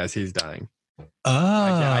grave as he's dying. Oh,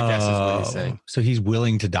 I guess is what he's saying. So he's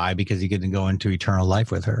willing to die because he can go into eternal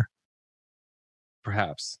life with her.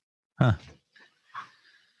 Perhaps. Huh.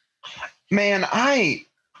 Man,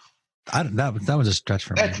 that was a stretch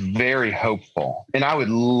for me. That's very hopeful. And I would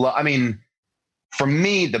for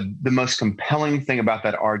me, the most compelling thing about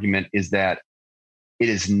that argument is that it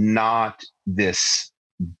is not this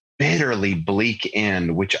bitterly bleak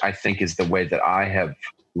end, which I think is the way that I have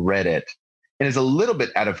read it. It is a little bit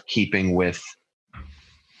out of keeping with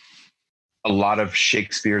a lot of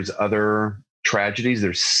Shakespeare's other tragedies.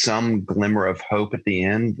 There's some glimmer of hope at the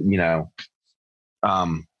end, not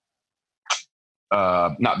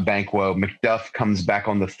Banquo. Macduff comes back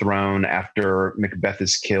on the throne after Macbeth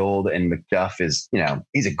is killed, and Macduff is,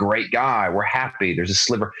 he's a great guy. We're happy. There's a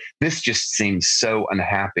sliver. This just seems so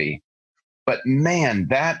unhappy. But man,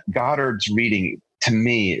 that Goddard's reading to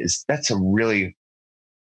me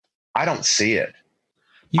I don't see it.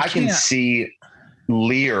 I can see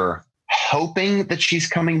Lear hoping that she's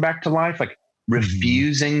coming back to life, like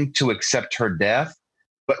refusing to accept her death.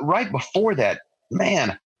 But right before that,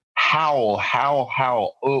 man, howl,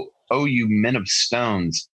 oh, you men of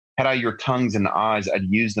stones, had I your tongues and eyes, I'd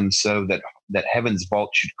use them so that heaven's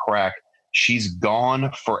vault should crack. She's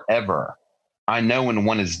gone forever. I know when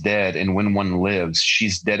one is dead and when one lives,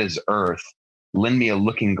 she's dead as earth. Lend me a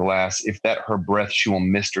looking glass. If that her breath she will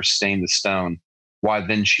mist or stain the stone, why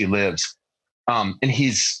then she lives. And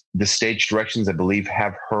the stage directions, I believe,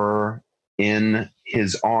 have her in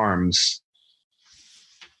his arms.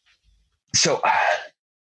 So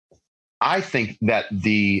I think that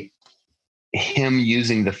him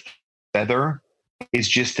using the feather is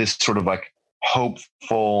just this sort of like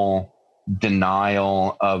hopeful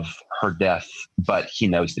denial of her death, but he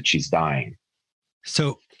knows that she's dying.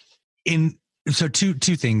 So two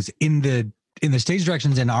things in the stage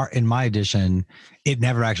directions in my edition, it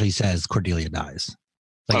never actually says Cordelia dies.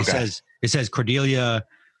 Like it says Cordelia,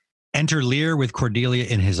 enter Lear with Cordelia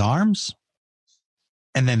in his arms,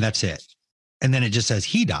 and then that's it. And then it just says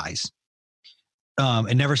he dies.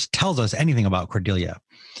 It never tells us anything about Cordelia.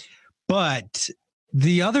 But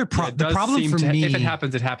the other the problem for me, if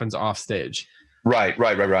it happens off stage. Right.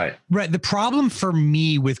 The problem for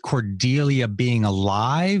me with Cordelia being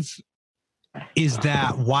alive is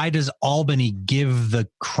that why does Albany give the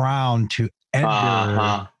crown to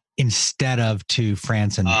Edgar instead of to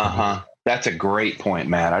Franson? That's a great point,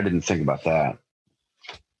 Matt. I didn't think about that.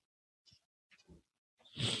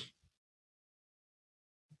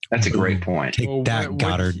 That's a great point. Take that,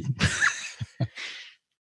 Goddard.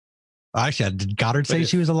 Actually, did Goddard say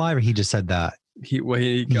she was alive, or he just said that?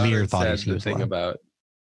 Lear thought she was alive. About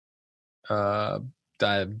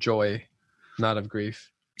die of joy, not of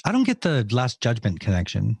grief. I don't get the Last Judgment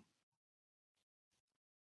connection.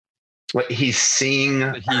 He's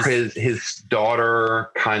seeing his daughter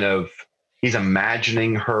kind of, he's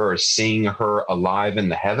imagining her or seeing her alive in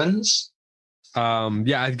the heavens.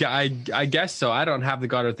 Yeah, I guess so. I don't have the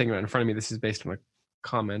Goddard thing right in front of me. This is based on a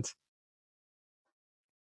comment.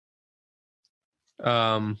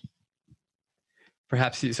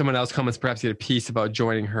 Perhaps someone else comments, perhaps he had a piece about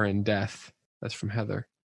joining her in death. That's from Heather.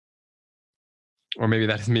 Or maybe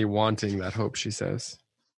that is me wanting that hope, she says.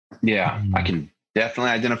 Yeah, I can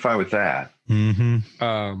definitely identify with that.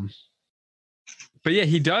 Mm-hmm. But yeah,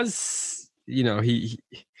 he does, he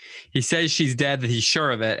says she's dead, that he's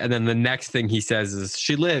sure of it. And then the next thing he says is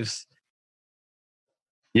she lives.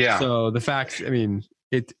 Yeah. So the fact,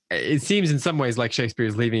 it seems in some ways like Shakespeare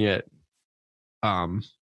is leaving it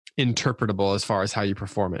interpretable as far as how you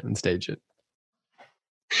perform it and stage it.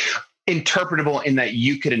 Interpretable in that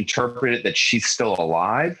you could interpret it that she's still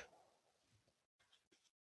alive?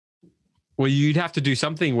 Well, you'd have to do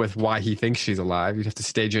something with why he thinks she's alive. You'd have to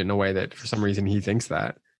stage it in a way that for some reason he thinks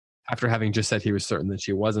that, after having just said he was certain that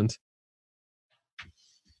she wasn't.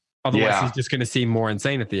 Otherwise, he's just going to seem more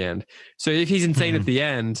insane at the end. So if he's insane at the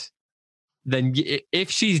end, then if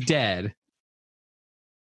she's dead,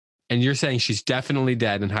 and you're saying she's definitely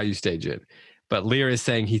dead in how you stage it, but Lear is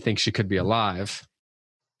saying he thinks she could be alive,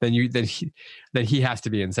 then he has to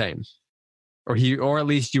be insane. Or at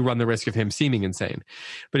least you run the risk of him seeming insane.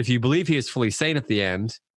 But if you believe he is fully sane at the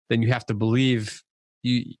end, then you have to believe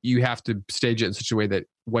you have to stage it in such a way that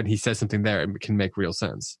when he says something there, it can make real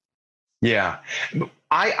sense. Yeah.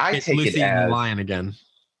 I it's take Lucy it and as the Lion again.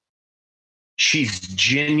 She's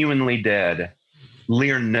genuinely dead.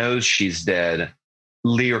 Lear knows she's dead.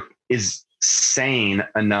 Lear is sane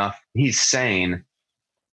enough. He's sane,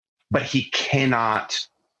 but he cannot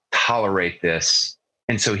tolerate this.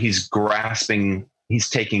 And so he's grasping, he's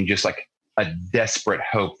taking just like a desperate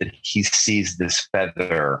hope that he sees this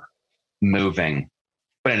feather moving.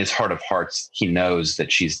 But in his heart of hearts, he knows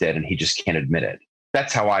that she's dead and he just can't admit it.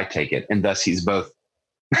 That's how I take it. And thus he's both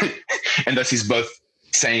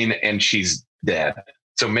sane and she's dead.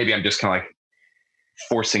 So maybe I'm just kind of like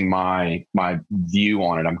forcing my view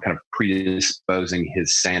on it. I'm kind of predisposing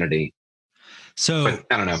his sanity. So but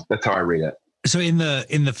I don't know. That's how I read it. So in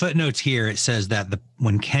the footnotes here, it says that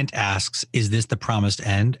when Kent asks, "Is this the promised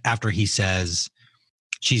end?" after he says,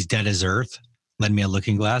 "She's dead as earth. Lend me a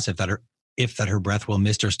looking glass. If that her breath will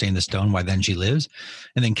mist or stain the stone, why then she lives."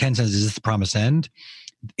 And then Kent says, "Is this the promised end?"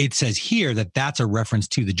 It says here that that's a reference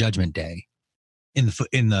to the Judgment Day. In the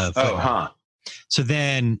footnote. Oh, huh. So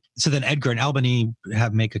then Edgar and Albany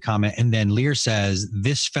make a comment, and then Lear says,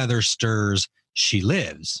 "This feather stirs, she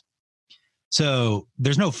lives." So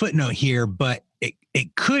there's no footnote here, but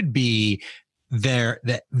it could be there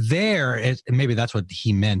maybe that's what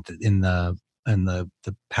he meant in the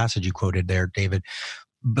passage you quoted there, David.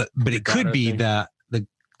 But it could be that the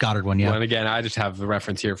Goddard one, yeah. Well, and again, I just have the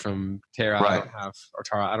reference here from Tara. Right.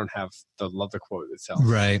 Tara. I don't have the quote itself.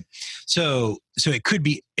 Right. So it could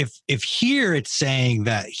be if here it's saying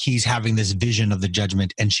that he's having this vision of the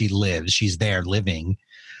judgment and she lives, she's there living,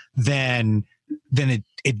 then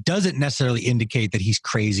it doesn't necessarily indicate that he's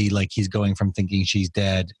crazy, like he's going from thinking she's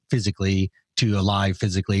dead physically to alive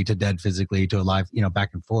physically to dead physically to alive, back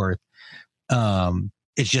and forth.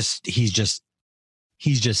 It's just he's just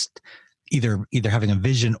either having a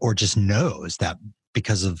vision or just knows that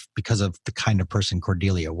because of the kind of person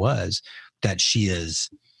Cordelia was, that she's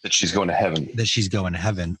going to heaven. That she's going to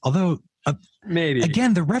heaven. Although maybe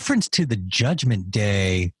again, the reference to the Judgment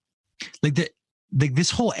Day,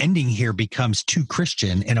 this whole ending here becomes too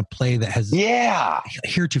Christian in a play that has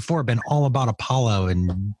heretofore been all about Apollo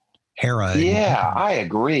and Hera. I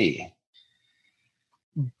agree.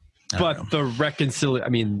 But the reconciliation, I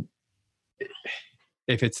mean,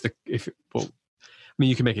 you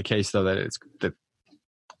can make a case though that it's that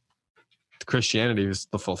Christianity is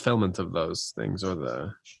the fulfillment of those things,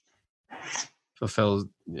 or it's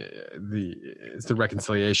the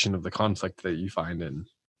reconciliation of the conflict that you find in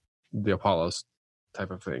the Apollos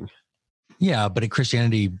type of thing. Yeah, but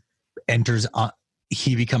Christianity enters on,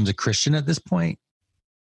 he becomes a Christian at this point.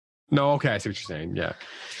 No, okay, I see what you're saying. Yeah.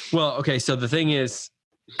 Well, okay, so the thing is,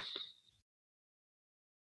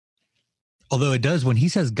 although it does, when he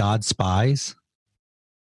says God spies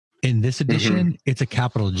in this edition, it's a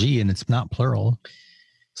capital G and it's not plural.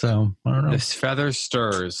 So I don't know. This feather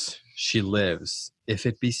stirs, she lives. If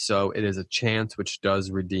it be so, it is a chance which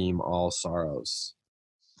does redeem all sorrows.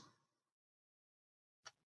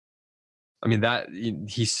 I mean, that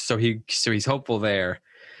he's hopeful there.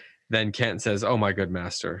 Then Kent says, "Oh my good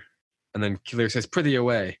master," and then Lear says, "Prithee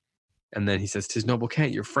away," and then he says, "'Tis noble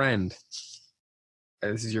Kent, your friend.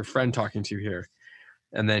 This is your friend talking to you here."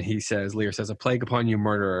 And then Lear says, "A plague upon you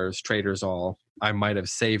murderers, traitors all. I might have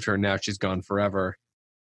saved her, now she's gone forever.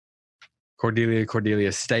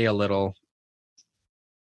 Cordelia, stay a little.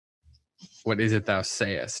 What is it thou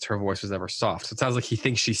sayest?" Her voice was ever soft. So it sounds like he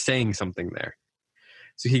thinks she's saying something there.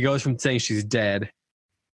 So he goes from saying she's dead.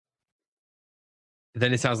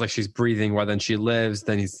 Then it sounds like she's breathing, while then she lives.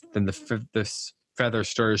 Then this feather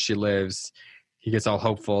stirs, she lives. He gets all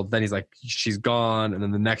hopeful. Then he's like, she's gone. And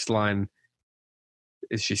then the next line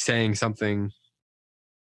is she saying something.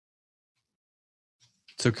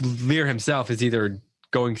 So Lear himself is either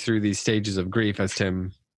going through these stages of grief, as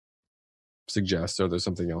Tim suggests, or there's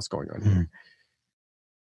something else going on here.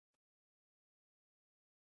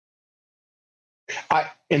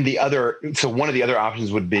 One of the other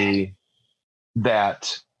options would be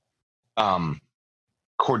that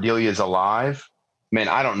Cordelia is alive. Man,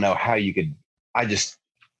 I don't know how you could. I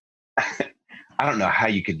don't know how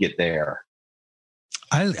you could get there.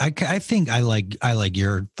 I think I like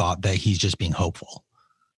your thought that he's just being hopeful.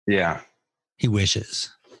 Yeah, he wishes.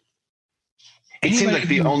 It seems like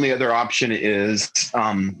the only other option is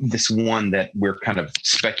this one that we're kind of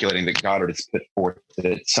speculating that Goddard has put forth, that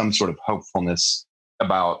it's some sort of hopefulness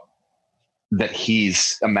about that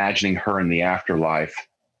he's imagining her in the afterlife.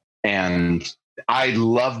 And I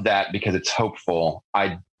love that because it's hopeful.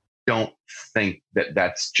 I don't think that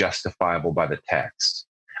that's justifiable by the text.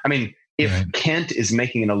 I mean, if Kent is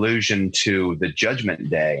making an allusion to the Judgment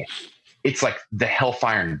Day, it's like the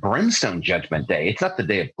hellfire and brimstone Judgment Day. It's not the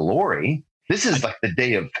day of glory. This is like the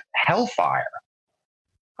day of hellfire.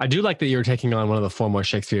 I do like that you're taking on one of the foremost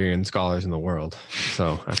Shakespearean scholars in the world.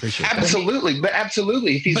 So I appreciate that. Absolutely. But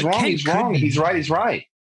absolutely. If he's wrong, he's wrong. If he's right, he's right.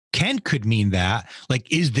 Kent could mean that.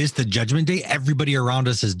 Like, is this the Judgment Day? Everybody around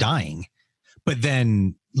us is dying. But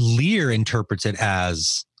then Lear interprets it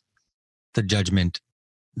as the judgment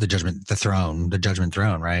throne,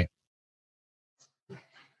 right?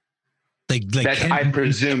 I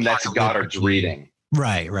presume that's Goddard's reading.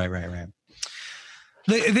 Right.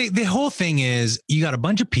 The whole thing is you got a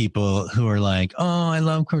bunch of people who are like, "Oh, I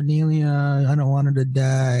love Cordelia. I don't want her to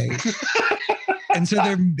die." And so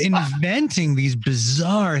they're inventing these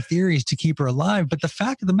bizarre theories to keep her alive. But the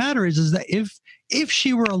fact of the matter is that if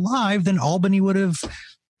she were alive, then Albany would have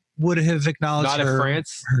acknowledged her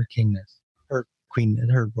kingness, her queen,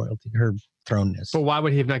 her royalty, her throneness. But why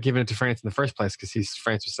would he have not given it to France in the first place? Because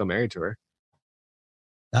France was still married to her.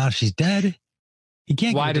 She's dead. He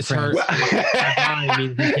can't. Why does her? I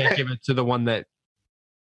mean, he can't give it to the one that.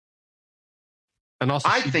 And also,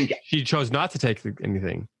 I think she chose not to take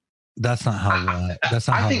anything. That's not how. That's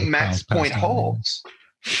not. I think Matt's point holds.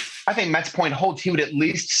 I think Matt's point holds. He would at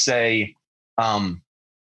least say,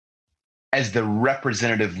 as the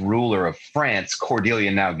representative ruler of France,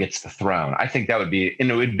 Cordelia now gets the throne. I think that would be,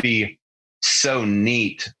 it would be so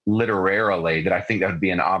neat literarily that I think that would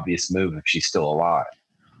be an obvious move if she's still alive.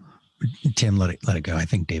 Tim, let it go. I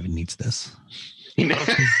think David needs this. You know?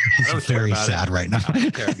 He's very sad right now. I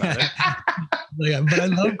don't care about it. Yeah, but I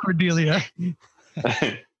love Cordelia.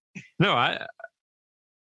 No,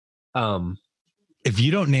 if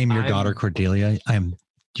you don't name your daughter Cordelia,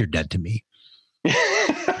 you're dead to me.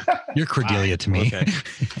 You're Cordelia to me.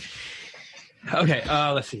 Okay.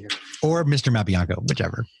 Let's see here. Or Mr. Mabianco,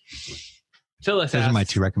 whichever. Phyllis Those are my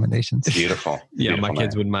 2 recommendations. Beautiful. Yeah, Beautiful my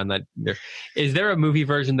kids wouldn't mind that either. Is there a movie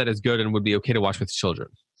version that is good and would be okay to watch with children?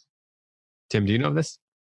 Tim, do you know this?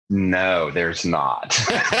 No, there's not.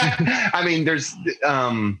 I mean,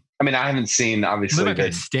 I haven't seen, obviously, like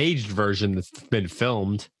a staged version that's been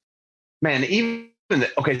filmed. Man,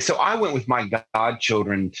 okay, so I went with my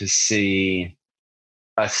godchildren to see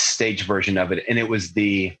a stage version of it, and it was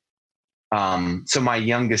so my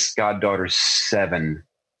youngest goddaughter's 7,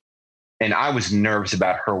 and I was nervous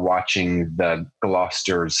about her watching the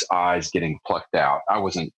Gloucester's eyes getting plucked out. I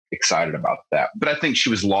wasn't excited about that, but I think she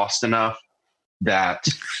was lost enough that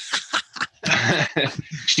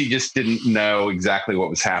she just didn't know exactly what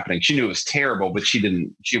was happening. She knew it was terrible, but I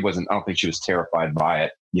don't think she was terrified by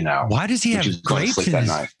it, you know. Why does he have grapes in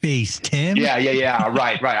his face, Tim? Yeah.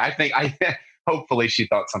 Right. Hopefully she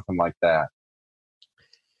thought something like that.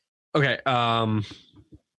 Okay.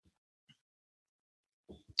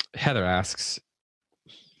 Heather asks,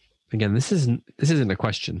 again, this isn't a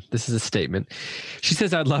question. This is a statement. She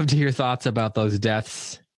says, I'd love to hear thoughts about those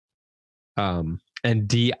deaths and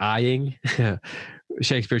de-eyeing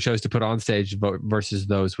Shakespeare chose to put on stage versus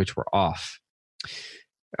those which were off.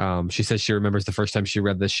 She says she remembers the first time she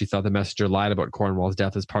read this, she thought the messenger lied about Cornwall's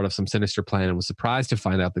death as part of some sinister plan and was surprised to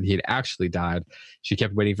find out that he had actually died. She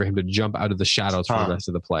kept waiting for him to jump out of the shadows for the rest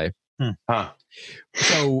of the play.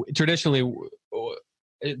 So traditionally,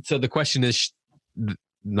 so the question is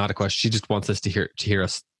not a question. She just wants us to hear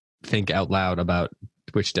us think out loud about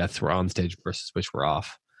which deaths were on stage versus which were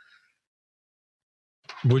off.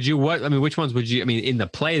 Which ones would you, in the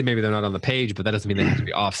play, maybe they're not on the page, but that doesn't mean they have to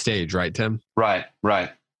be off stage, right, Tim? Right.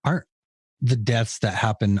 Aren't the deaths that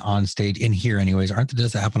happen on stage, in here anyways, aren't the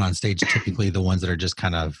deaths that happen on stage typically the ones that are just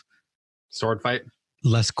kind of sword fight?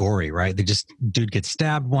 Less gory, right? Dude gets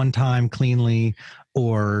stabbed one time cleanly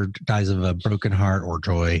or dies of a broken heart or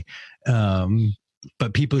joy.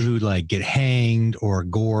 But people who like get hanged or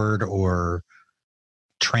gored or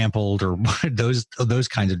trampled or those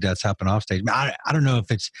kinds of deaths happen off stage. I don't know if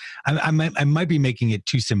it's, I might be making it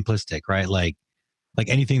too simplistic, right? Like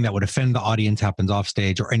anything that would offend the audience happens off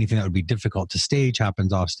stage, or anything that would be difficult to stage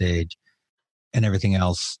happens off stage, and everything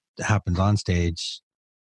else happens on stage.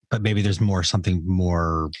 But maybe there's something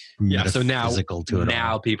more metaphysical to it.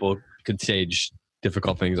 Now people could stage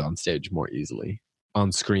difficult things on stage more easily,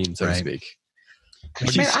 on screen, so to speak.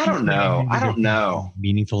 Man, I don't know.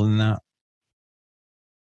 Meaningful in that.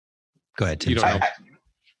 Go ahead, Tim. You don't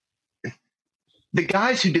know. The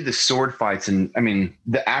guys who did the sword fights, and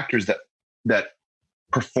the actors that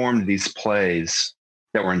performed these plays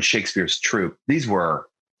that were in Shakespeare's troupe, these were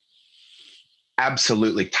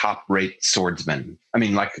absolutely top-rate swordsmen.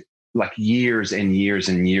 Like years and years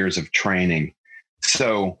and years of training.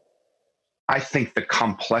 So I think the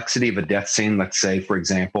complexity of a death scene, let's say, for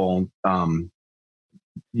example,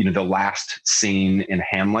 the last scene in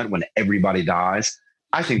Hamlet when everybody dies,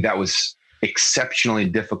 I think that was exceptionally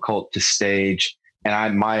difficult to stage.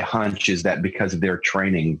 And my hunch is that because of their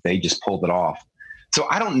training, they just pulled it off. So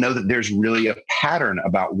I don't know that there's really a pattern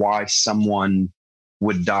about why someone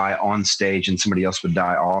would die on stage and somebody else would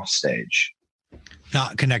die off stage.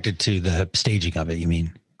 Not connected to the staging of it, you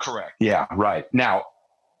mean? Correct. Yeah, right. Now,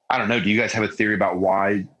 I don't know. Do you guys have a theory about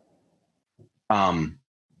why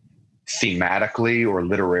thematically or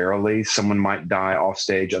literarily someone might die off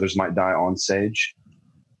stage, others might die on stage?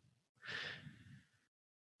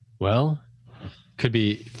 Well, could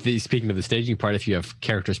be, speaking of the staging part, if you have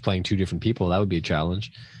characters playing 2 different people, that would be a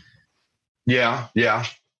challenge. Yeah.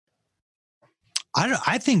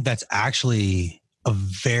 I think that's actually a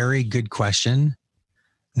very good question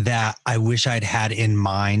that I wish I'd had in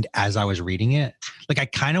mind as I was reading it. Like, I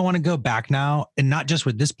kind of want to go back now, and not just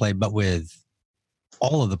with this play, but with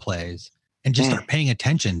all of the plays, and just start paying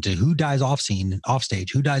attention to who dies off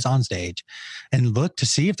stage, who dies on stage, and look to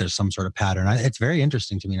see if there's some sort of pattern. It's very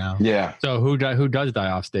interesting to me now. Yeah. So who does die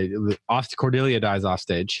off stage? Cordelia dies off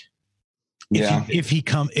stage. If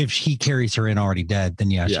he carries her in already dead, then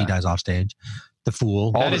she dies off stage. The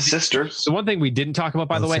fool. All the sisters. The one thing we didn't talk about,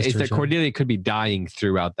 by the way, is that Cordelia could be dying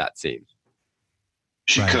throughout that scene.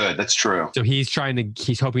 She could. That's true. So he's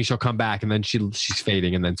hoping she'll come back, and then she's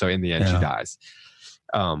fading, and then so in the end she dies.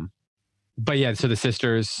 But yeah, so the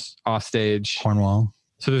sisters off stage. Cornwall.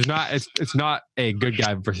 So there's not, it's not a good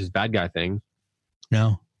guy versus bad guy thing.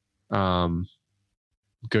 No.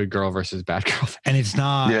 Good girl versus bad girl thing. And it's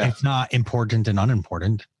not important and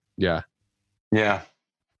unimportant. Yeah. Yeah.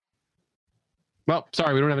 Well,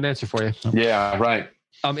 sorry, we don't have an answer for you. Yeah, right.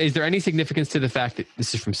 Is there any significance to the fact that,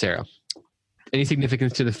 this is from Sarah, any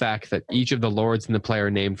significance to the fact that each of the lords in the play are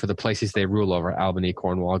named for the places they rule over, Albany,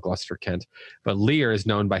 Cornwall, Gloucester, Kent, but Lear is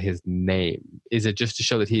known by his name? Is it just to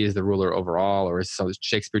show that he is the ruler over all, or is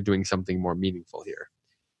Shakespeare doing something more meaningful here?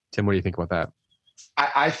 Tim, what do you think about that?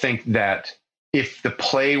 I think that if the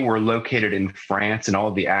play were located in France and all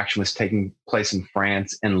of the action was taking place in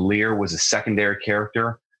France and Lear was a secondary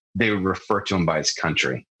character, they would refer to him by his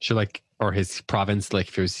country. So or his province, like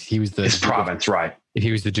if he was the his province, right? If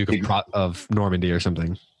he was the Duke of Normandy or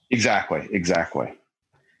something. Exactly.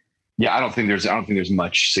 Yeah, I don't think there's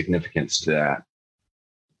much significance to that.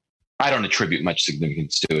 I don't attribute much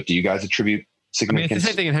significance to it. Do you guys attribute significance? It's the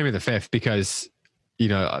same thing in Henry V, because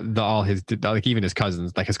all his, like even his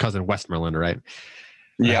cousins, like his cousin Westmoreland, right?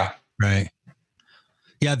 Yeah, right.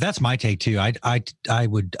 Yeah, that's my take too. I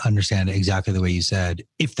would understand it exactly the way you said.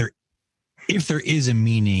 If there is a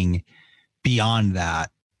meaning beyond that,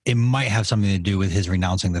 it might have something to do with his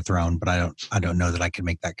renouncing the throne, but I don't know that I can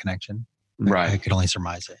make that connection. Right. I could only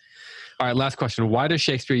surmise it. All right, last question. Why does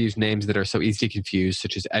Shakespeare use names that are so easy to confuse,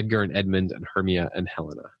 such as Edgar and Edmund and Hermia and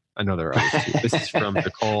Helena? I know there are others too. This is from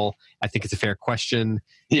Nicole. I think it's a fair question.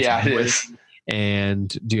 Yeah, it is. And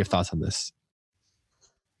do you have thoughts on this?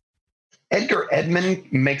 Edgar Edmund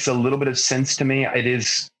makes a little bit of sense to me. It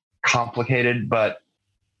is complicated, but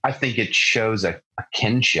I think it shows a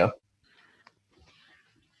kinship.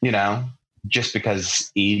 Just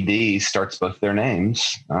because ED starts both their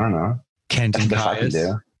names. I don't know. Kent and Caius.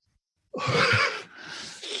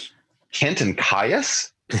 Kent and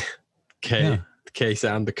Caius? K. Yeah. The K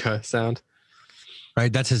sound, the K sound.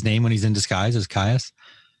 Right, that's his name when he's in disguise, is Caius.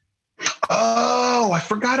 Oh, I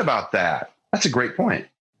forgot about that. That's a great point.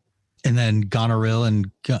 And then Goneril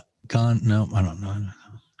and no, I don't know.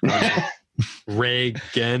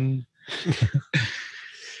 Reagan.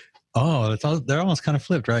 Oh, that's all. They're almost kind of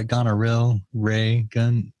flipped, right? Goneril, Ray,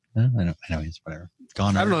 Gun. I know. It's whatever.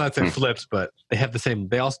 I don't know that's in flips, but they have the same.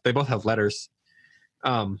 They both have letters.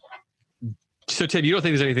 So Tim, you don't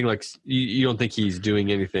think there's anything like you don't think he's doing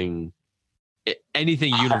anything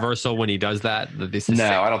universal when he does that?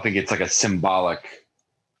 No, I don't think it's like a symbolic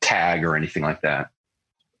tag or anything like that.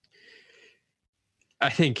 I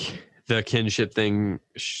think the kinship thing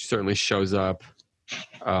certainly shows up.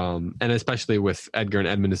 And especially with Edgar and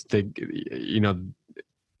Edmund,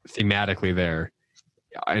 thematically they're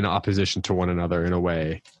in opposition to one another in a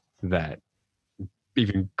way that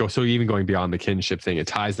even going beyond the kinship thing, it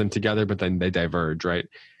ties them together, but then they diverge, right?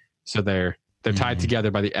 So they're tied together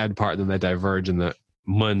by the Ed part, and then they diverge in the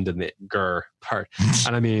Mund and the Ger part.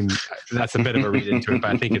 And I mean, that's a bit of a read into it, but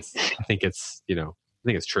I think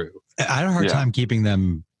it's true. I had a hard time keeping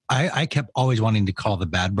them. I kept always wanting to call the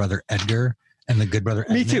bad brother Edgar and the good brother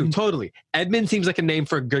Edmund. Me too, totally. Edmund seems like a name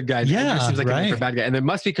for a good guy. Yeah, Edgar seems like a name for a bad guy. And it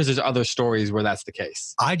must be because there's other stories where that's the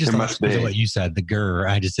case. I just thought because of what you said, the Gur.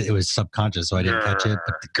 It was subconscious, so I didn't catch it.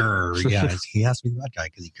 But the Gur, yeah, he has to be the bad guy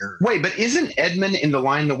because he Gur. Wait, but isn't Edmund in The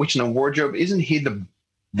Lion, the Witch, and the Wardrobe, isn't he the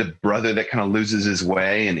brother that kind of loses his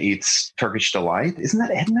way and eats Turkish delight? Isn't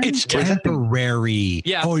that Edmund? It's temporary.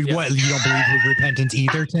 Yeah. Oh, yeah. What? You don't believe his repentance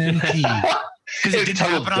either, Tim? Because it was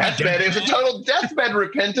a total deathbed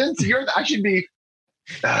repentance. I should be.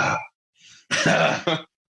 But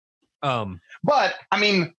I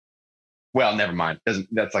mean, well, never mind.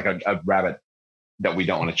 That's like a rabbit that we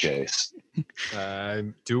don't want to chase.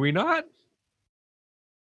 Do we not?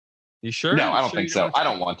 You sure? No, I don't think so. I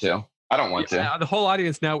don't want to. The whole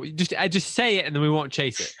audience now. I just say it and then we won't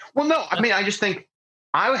chase it. Well, no. I mean, I just think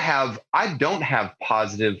I don't have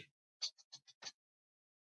positive.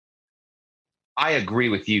 I agree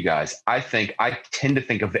with you guys. I tend to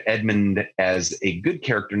think of Edmund as a good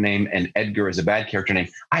character name and Edgar as a bad character name.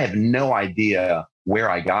 I have no idea where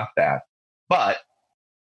I got that. But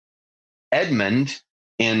Edmund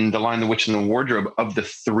in The Lion, the Witch, and the Wardrobe, of the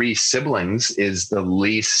three siblings, is the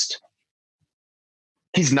least.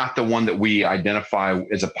 He's not the one that we identify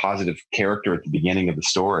as a positive character at the beginning of the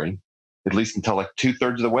story, at least until like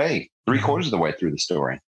 2/3 of the way, 3/4 of the way through the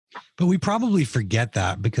story. But we probably forget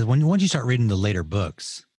that because once you start reading the later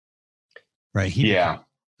books, right?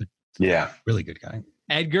 Really good guy.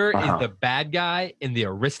 Edgar is the bad guy in the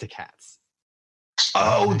Aristocats.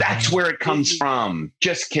 Oh, that's where it comes from.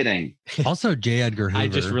 Just kidding. Also, J. Edgar Hoover. I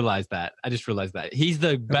just realized that. He's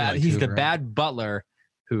the bad. He's the bad butler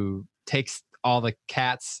who takes all the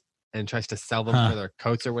cats and tries to sell them for their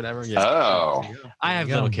coats or whatever. Yeah. Oh, I have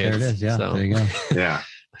little kids. There it is. Yeah, so. there you go. yeah.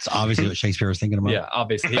 It's obviously what Shakespeare was thinking about. Yeah,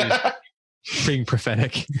 obviously. He was being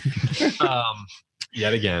prophetic.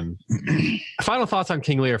 Yet again. Final thoughts on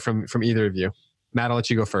King Lear from either of you. Matt, I'll let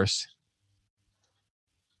you go first.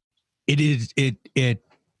 It's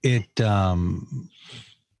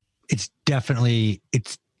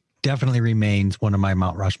definitely remains one of my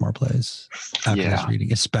Mount Rushmore plays after this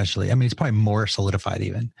reading, especially. I mean, it's probably more solidified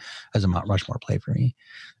even as a Mount Rushmore play for me.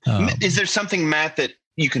 Is there something, Matt, that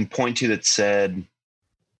you can point to that said,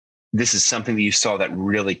 this is something that you saw that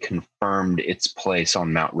really confirmed its place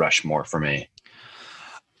on Mount Rushmore for me?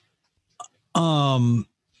 I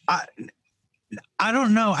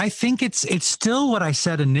don't know. I think it's still what I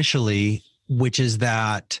said initially, which is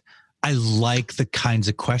that I like the kinds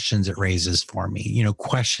of questions it raises for me. You know,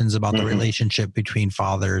 questions about the relationship between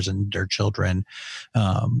fathers and their children,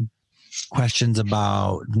 questions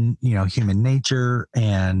about, you know, human nature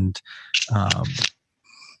and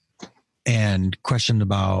question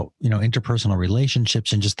about, you know, interpersonal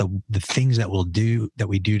relationships and just the things that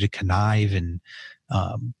we do to connive and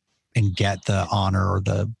get the honor or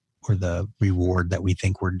the reward that we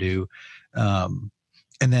think we're due.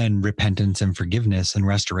 And then repentance and forgiveness and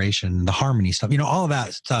restoration, the harmony stuff, you know, all of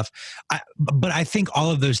that stuff. But I think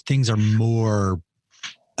all of those things are more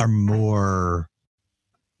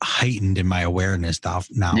heightened in my awareness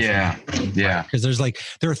now. Yeah. Yeah. Because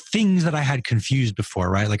there are things that I had confused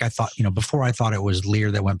before, right? Like I thought, you know, before I thought it was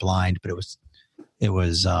Lear that went blind, but it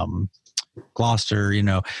was Gloucester, you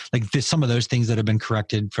know, like some of those things that have been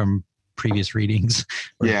corrected from previous readings.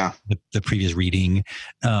 Yeah. The previous reading.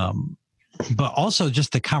 But also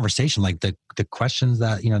just the conversation, like the questions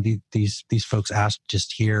that, you know, these folks asked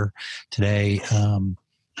just here today, you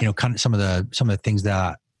know, kind of some of the things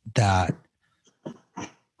that,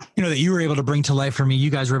 you know, that you were able to bring to light for me, you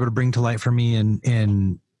guys were able to bring to light for me.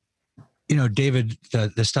 And you know, David,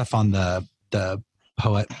 the stuff on the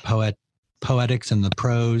poetics and the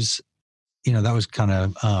prose, you know, that was kind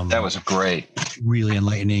of, that was great, really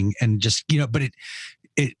enlightening. And just, you know, but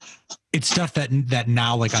it's stuff that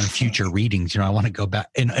now, like on future readings, you know, I want to go back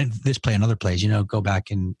and this play and other plays, you know, go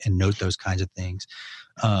back and note those kinds of things.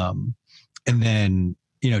 And then,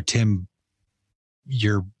 you know, Tim,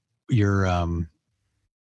 you're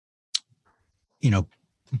you know,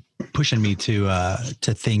 pushing me to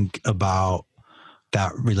think about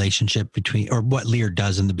that relationship between, or what Lear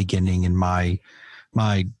does in the beginning, and my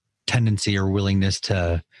tendency or willingness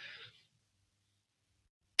to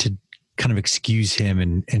kind of excuse him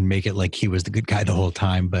and make it like he was the good guy the whole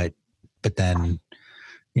time, but then,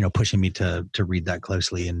 you know, pushing me to read that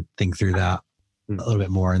closely and think through that a little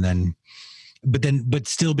bit more, and but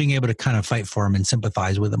still being able to kind of fight for him and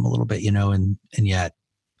sympathize with him a little bit, you know, and yet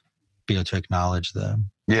be able to acknowledge the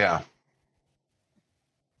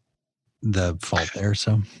fault there.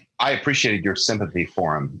 So I appreciated your sympathy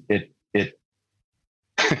for him. It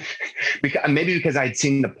because I'd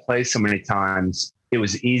seen the play so many times, it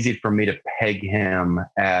was easy for me to peg him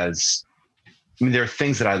as, I mean, there are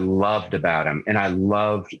things that I loved about him. And I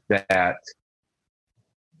loved that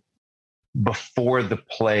before the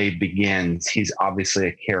play begins, he's obviously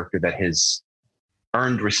a character that has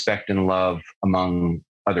earned respect and love among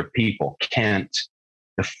other people. Kent,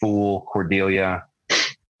 the fool, Cordelia.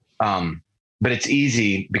 But it's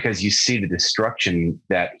easy because you see the destruction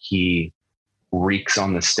that he wreaks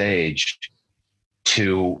on the stage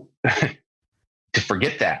to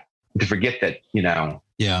forget that, you know,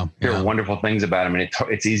 there are wonderful things about him, and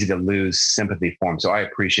it's easy to lose sympathy for him. So I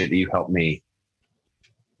appreciate that you helped me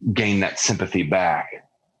gain that sympathy back.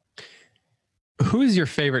 Who is your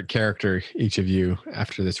favorite character, each of you,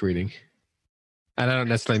 after this reading? And I don't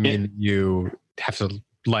necessarily mean you have to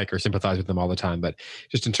like or sympathize with them all the time, but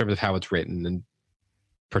just in terms of how it's written and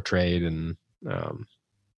portrayed and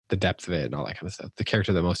the depth of it and all that kind of stuff. The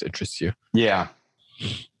character that most interests you. Yeah.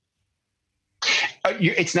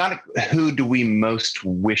 It's not who do we most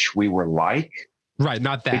wish we were like? Right,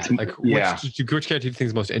 not that. It's, like, which character do you think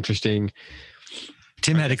is most interesting?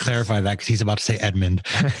 Tim had to clarify that because he's about to say Edmund.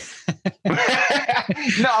 No,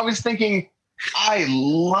 I was thinking, I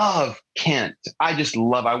love Kent. I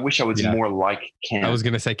wish I was more like Kent. I was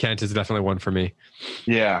going to say Kent is definitely one for me.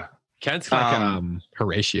 Yeah. Kent's like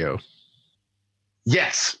Horatio.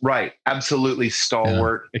 Yes, right. Absolutely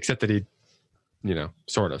stalwart. Yeah. Except that he, you know,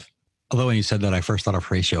 sort of. Although when you said that, I first thought of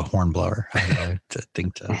Horatio Hornblower. To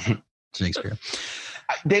think to Shakespeare.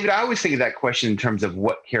 David, I always think of that question in terms of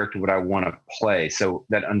what character would I want to play. So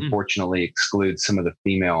that unfortunately excludes some of the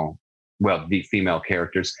female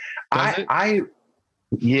characters.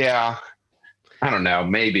 I don't know.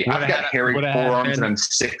 Maybe I've got hairy forearms and I'm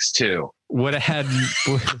 6'2". Would have had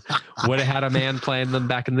a man playing them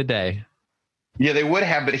back in the day. Yeah, they would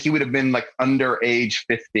have, but he would have been like under age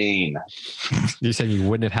 15. You said you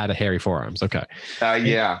wouldn't have had a hairy forearms. Okay.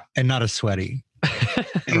 Yeah. And not as sweaty.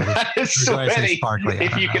 Not as sweaty.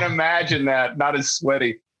 If you can imagine that, not as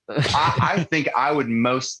sweaty. I think I would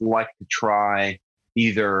most like to try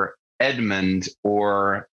either Edmund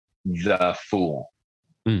or the Fool.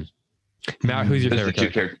 Matt, who's your favorite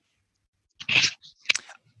character?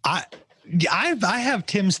 I have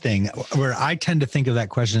Tim's thing where I tend to think of that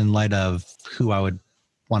question in light of who I would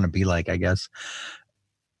want to be like, I guess.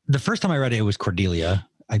 The first time I read it, it was Cordelia,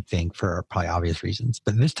 I think, for probably obvious reasons.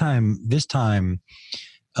 But this time,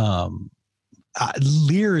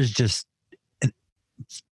 Lear is just, I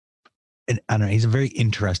don't know, he's a very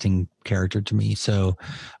interesting character to me. So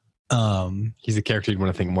he's a character you'd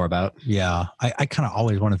want to think more about. Yeah. I kind of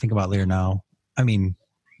always want to think about Lear now. I mean,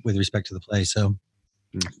 with respect to the play. So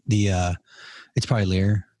it's probably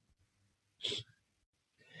Lear.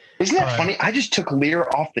 Isn't that funny? I just took Lear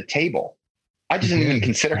off the table. I just didn't even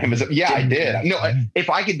consider him as I did. No, if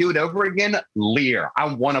I could do it over again, Lear.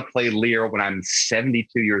 I want to play Lear when I'm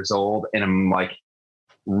 72 years old and I'm like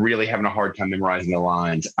really having a hard time memorizing the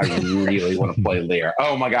lines. I really want to play Lear.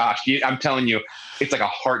 Oh my gosh. I'm telling you, it's like a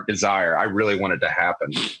heart desire. I really want it to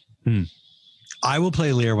happen. I will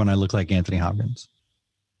play Lear when I look like Anthony Hopkins.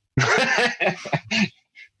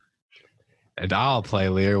 And I'll play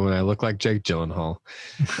Lear when I look like Jake Gyllenhaal.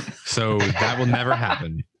 So that will never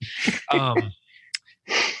happen. All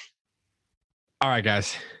right,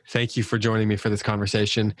 guys. Thank you for joining me for this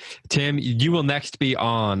conversation. Tim, you will next be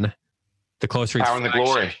on the Close Reads Power and the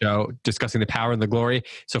Glory show, discussing the Power and the Glory.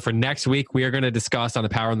 So for next week, we are going to discuss on the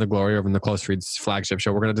Power and the Glory over in the Close Reads flagship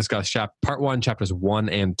show. We're going to discuss part 1, chapters 1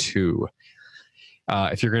 and 2.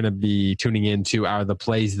 If you're going to be tuning into our The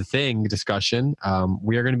Plays the Thing discussion,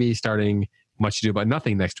 we are going to be starting Much Ado About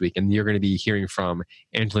Nothing next week, and you're going to be hearing from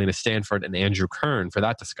Angelina Stanford and Andrew Kern for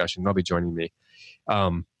that discussion. They'll be joining me.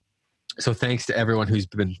 So thanks to everyone who's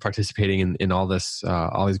been participating in all this,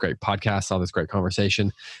 all these great podcasts, all this great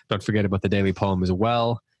conversation. Don't forget about the Daily Poem as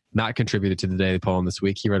well. Matt contributed to the Daily Poem this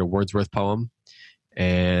week. He read a Wordsworth poem.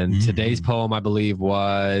 And today's poem, I believe,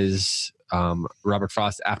 was Robert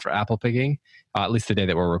Frost After Apple Picking, at least the day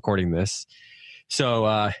that we're recording this.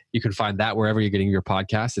 So you can find that wherever you're getting your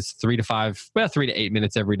podcast. It's 3 to 8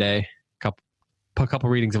 minutes every day. A couple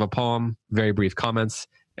readings of a poem, very brief comments,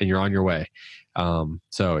 and you're on your way.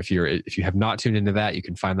 So if you have not tuned into that, you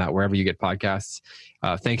can find that wherever you get podcasts.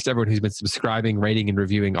 Thanks to everyone who's been subscribing, rating, and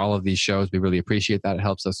reviewing all of these shows. We really appreciate that. It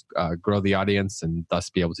helps us grow the audience and thus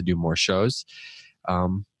be able to do more shows. I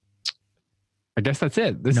guess that's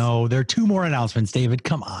it. No, there are 2 more announcements, David.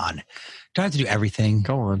 Come on. Do I have to do everything?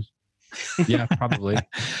 Go on. Yeah, probably.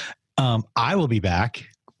 I will be back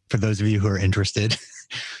for those of you who are interested.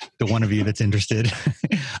 The one of you that's interested.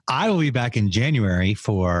 I will be back in January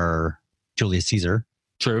for Julius Caesar.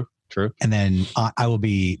 True. And then I will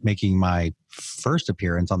be making my first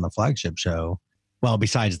appearance on the flagship show. Well,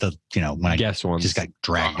 besides the, when I just got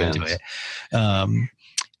dragged into it.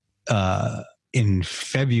 In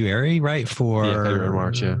February, right? For February,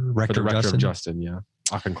 March, yeah. Rector for the Rector Justin. of Justin, yeah.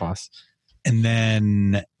 Auchincloss. And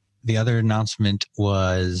then the other announcement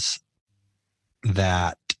was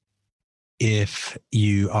that if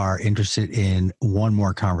you are interested in one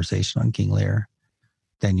more conversation on King Lear,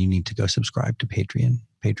 then you need to go subscribe to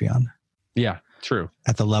Patreon. Yeah, true.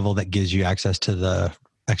 At the level that gives you access to the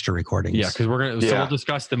extra recordings. Yeah, because we'll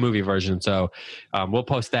discuss the movie version. So we'll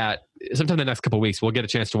post that sometime in the next couple of weeks. We'll get a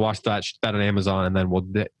chance to watch that on Amazon, and then we'll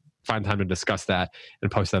find time to discuss that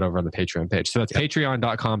and post that over on the Patreon page. So that's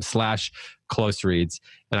patreon.com/close reads.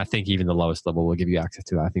 And I think even the lowest level will give you access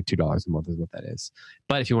to that. I think $2 a month is what that is.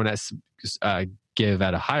 But if you want to give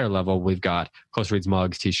at a higher level, we've got Close Reads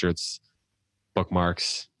mugs, t-shirts,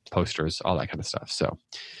 bookmarks, posters, all that kind of stuff. So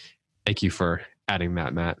thank you for adding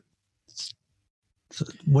that, Matt. So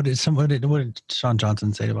what did Sean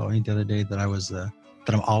Johnson say about me the other day? That I was that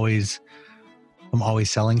I'm always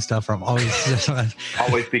selling stuff, or I'm always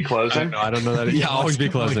always be closing. I don't know that. Yeah, always be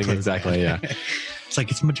closing. Exactly. Yeah. It's like,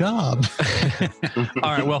 it's my job.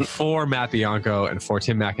 All right. Well, for Matt Bianco and for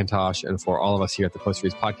Tim McIntosh and for all of us here at the Close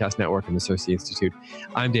Reads Podcast Network and the Associate Institute,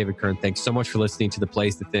 I'm David Kern. Thanks so much for listening to The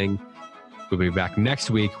Plays the Thing. We'll be back next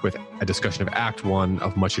week with a discussion of Act 1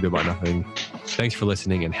 of Much Ado About Nothing. Thanks for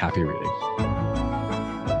listening and happy reading.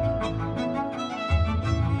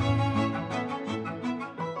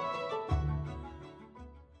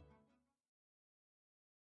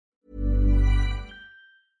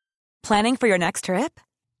 Planning for your next trip?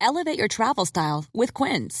 Elevate your travel style with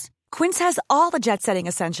Quince. Quince has all the jet-setting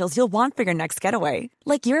essentials you'll want for your next getaway,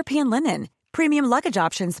 like European linen, premium luggage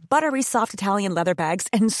options, buttery soft Italian leather bags,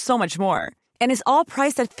 and so much more. And is all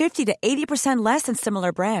priced at 50 to 80% less than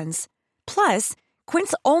similar brands. Plus,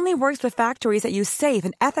 Quince only works with factories that use safe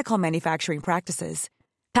and ethical manufacturing practices.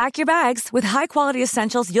 Pack your bags with high-quality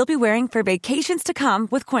essentials you'll be wearing for vacations to come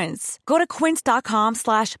with Quince. Go to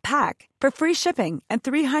quince.com/pack for free shipping and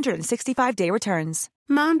 365-day returns.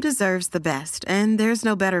 Mom deserves the best, and there's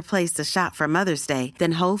no better place to shop for Mother's Day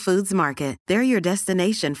than Whole Foods Market. They're your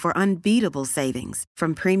destination for unbeatable savings,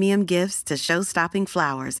 from premium gifts to show-stopping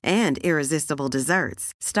flowers and irresistible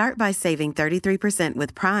desserts. Start by saving 33%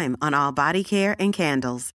 with Prime on all body care and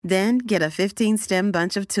candles. Then get a 15-stem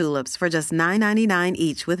bunch of tulips for just $9.99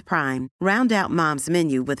 each with Prime. Round out Mom's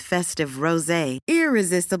menu with festive rosé,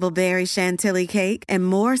 irresistible berry chantilly cake, and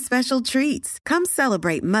more special treats. Come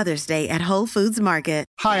celebrate Mother's Day at Whole Foods Market.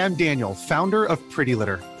 Hi, I'm Daniel, founder of Pretty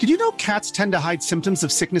Litter. Did you know cats tend to hide symptoms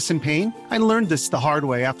of sickness and pain? I learned this the hard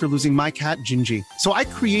way after losing my cat, Gingy. So I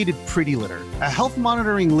created Pretty Litter, a health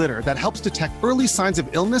monitoring litter that helps detect early signs of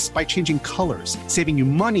illness by changing colors, saving you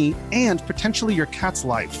money and potentially your cat's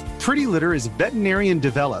life. Pretty Litter is veterinarian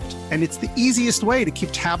developed, and it's the easiest way to keep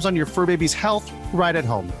tabs on your fur baby's health right at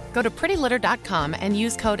home. Go to prettylitter.com and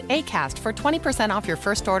use code ACAST for 20% off your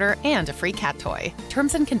first order and a free cat toy.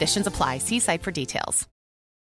 Terms and conditions apply. See site for details.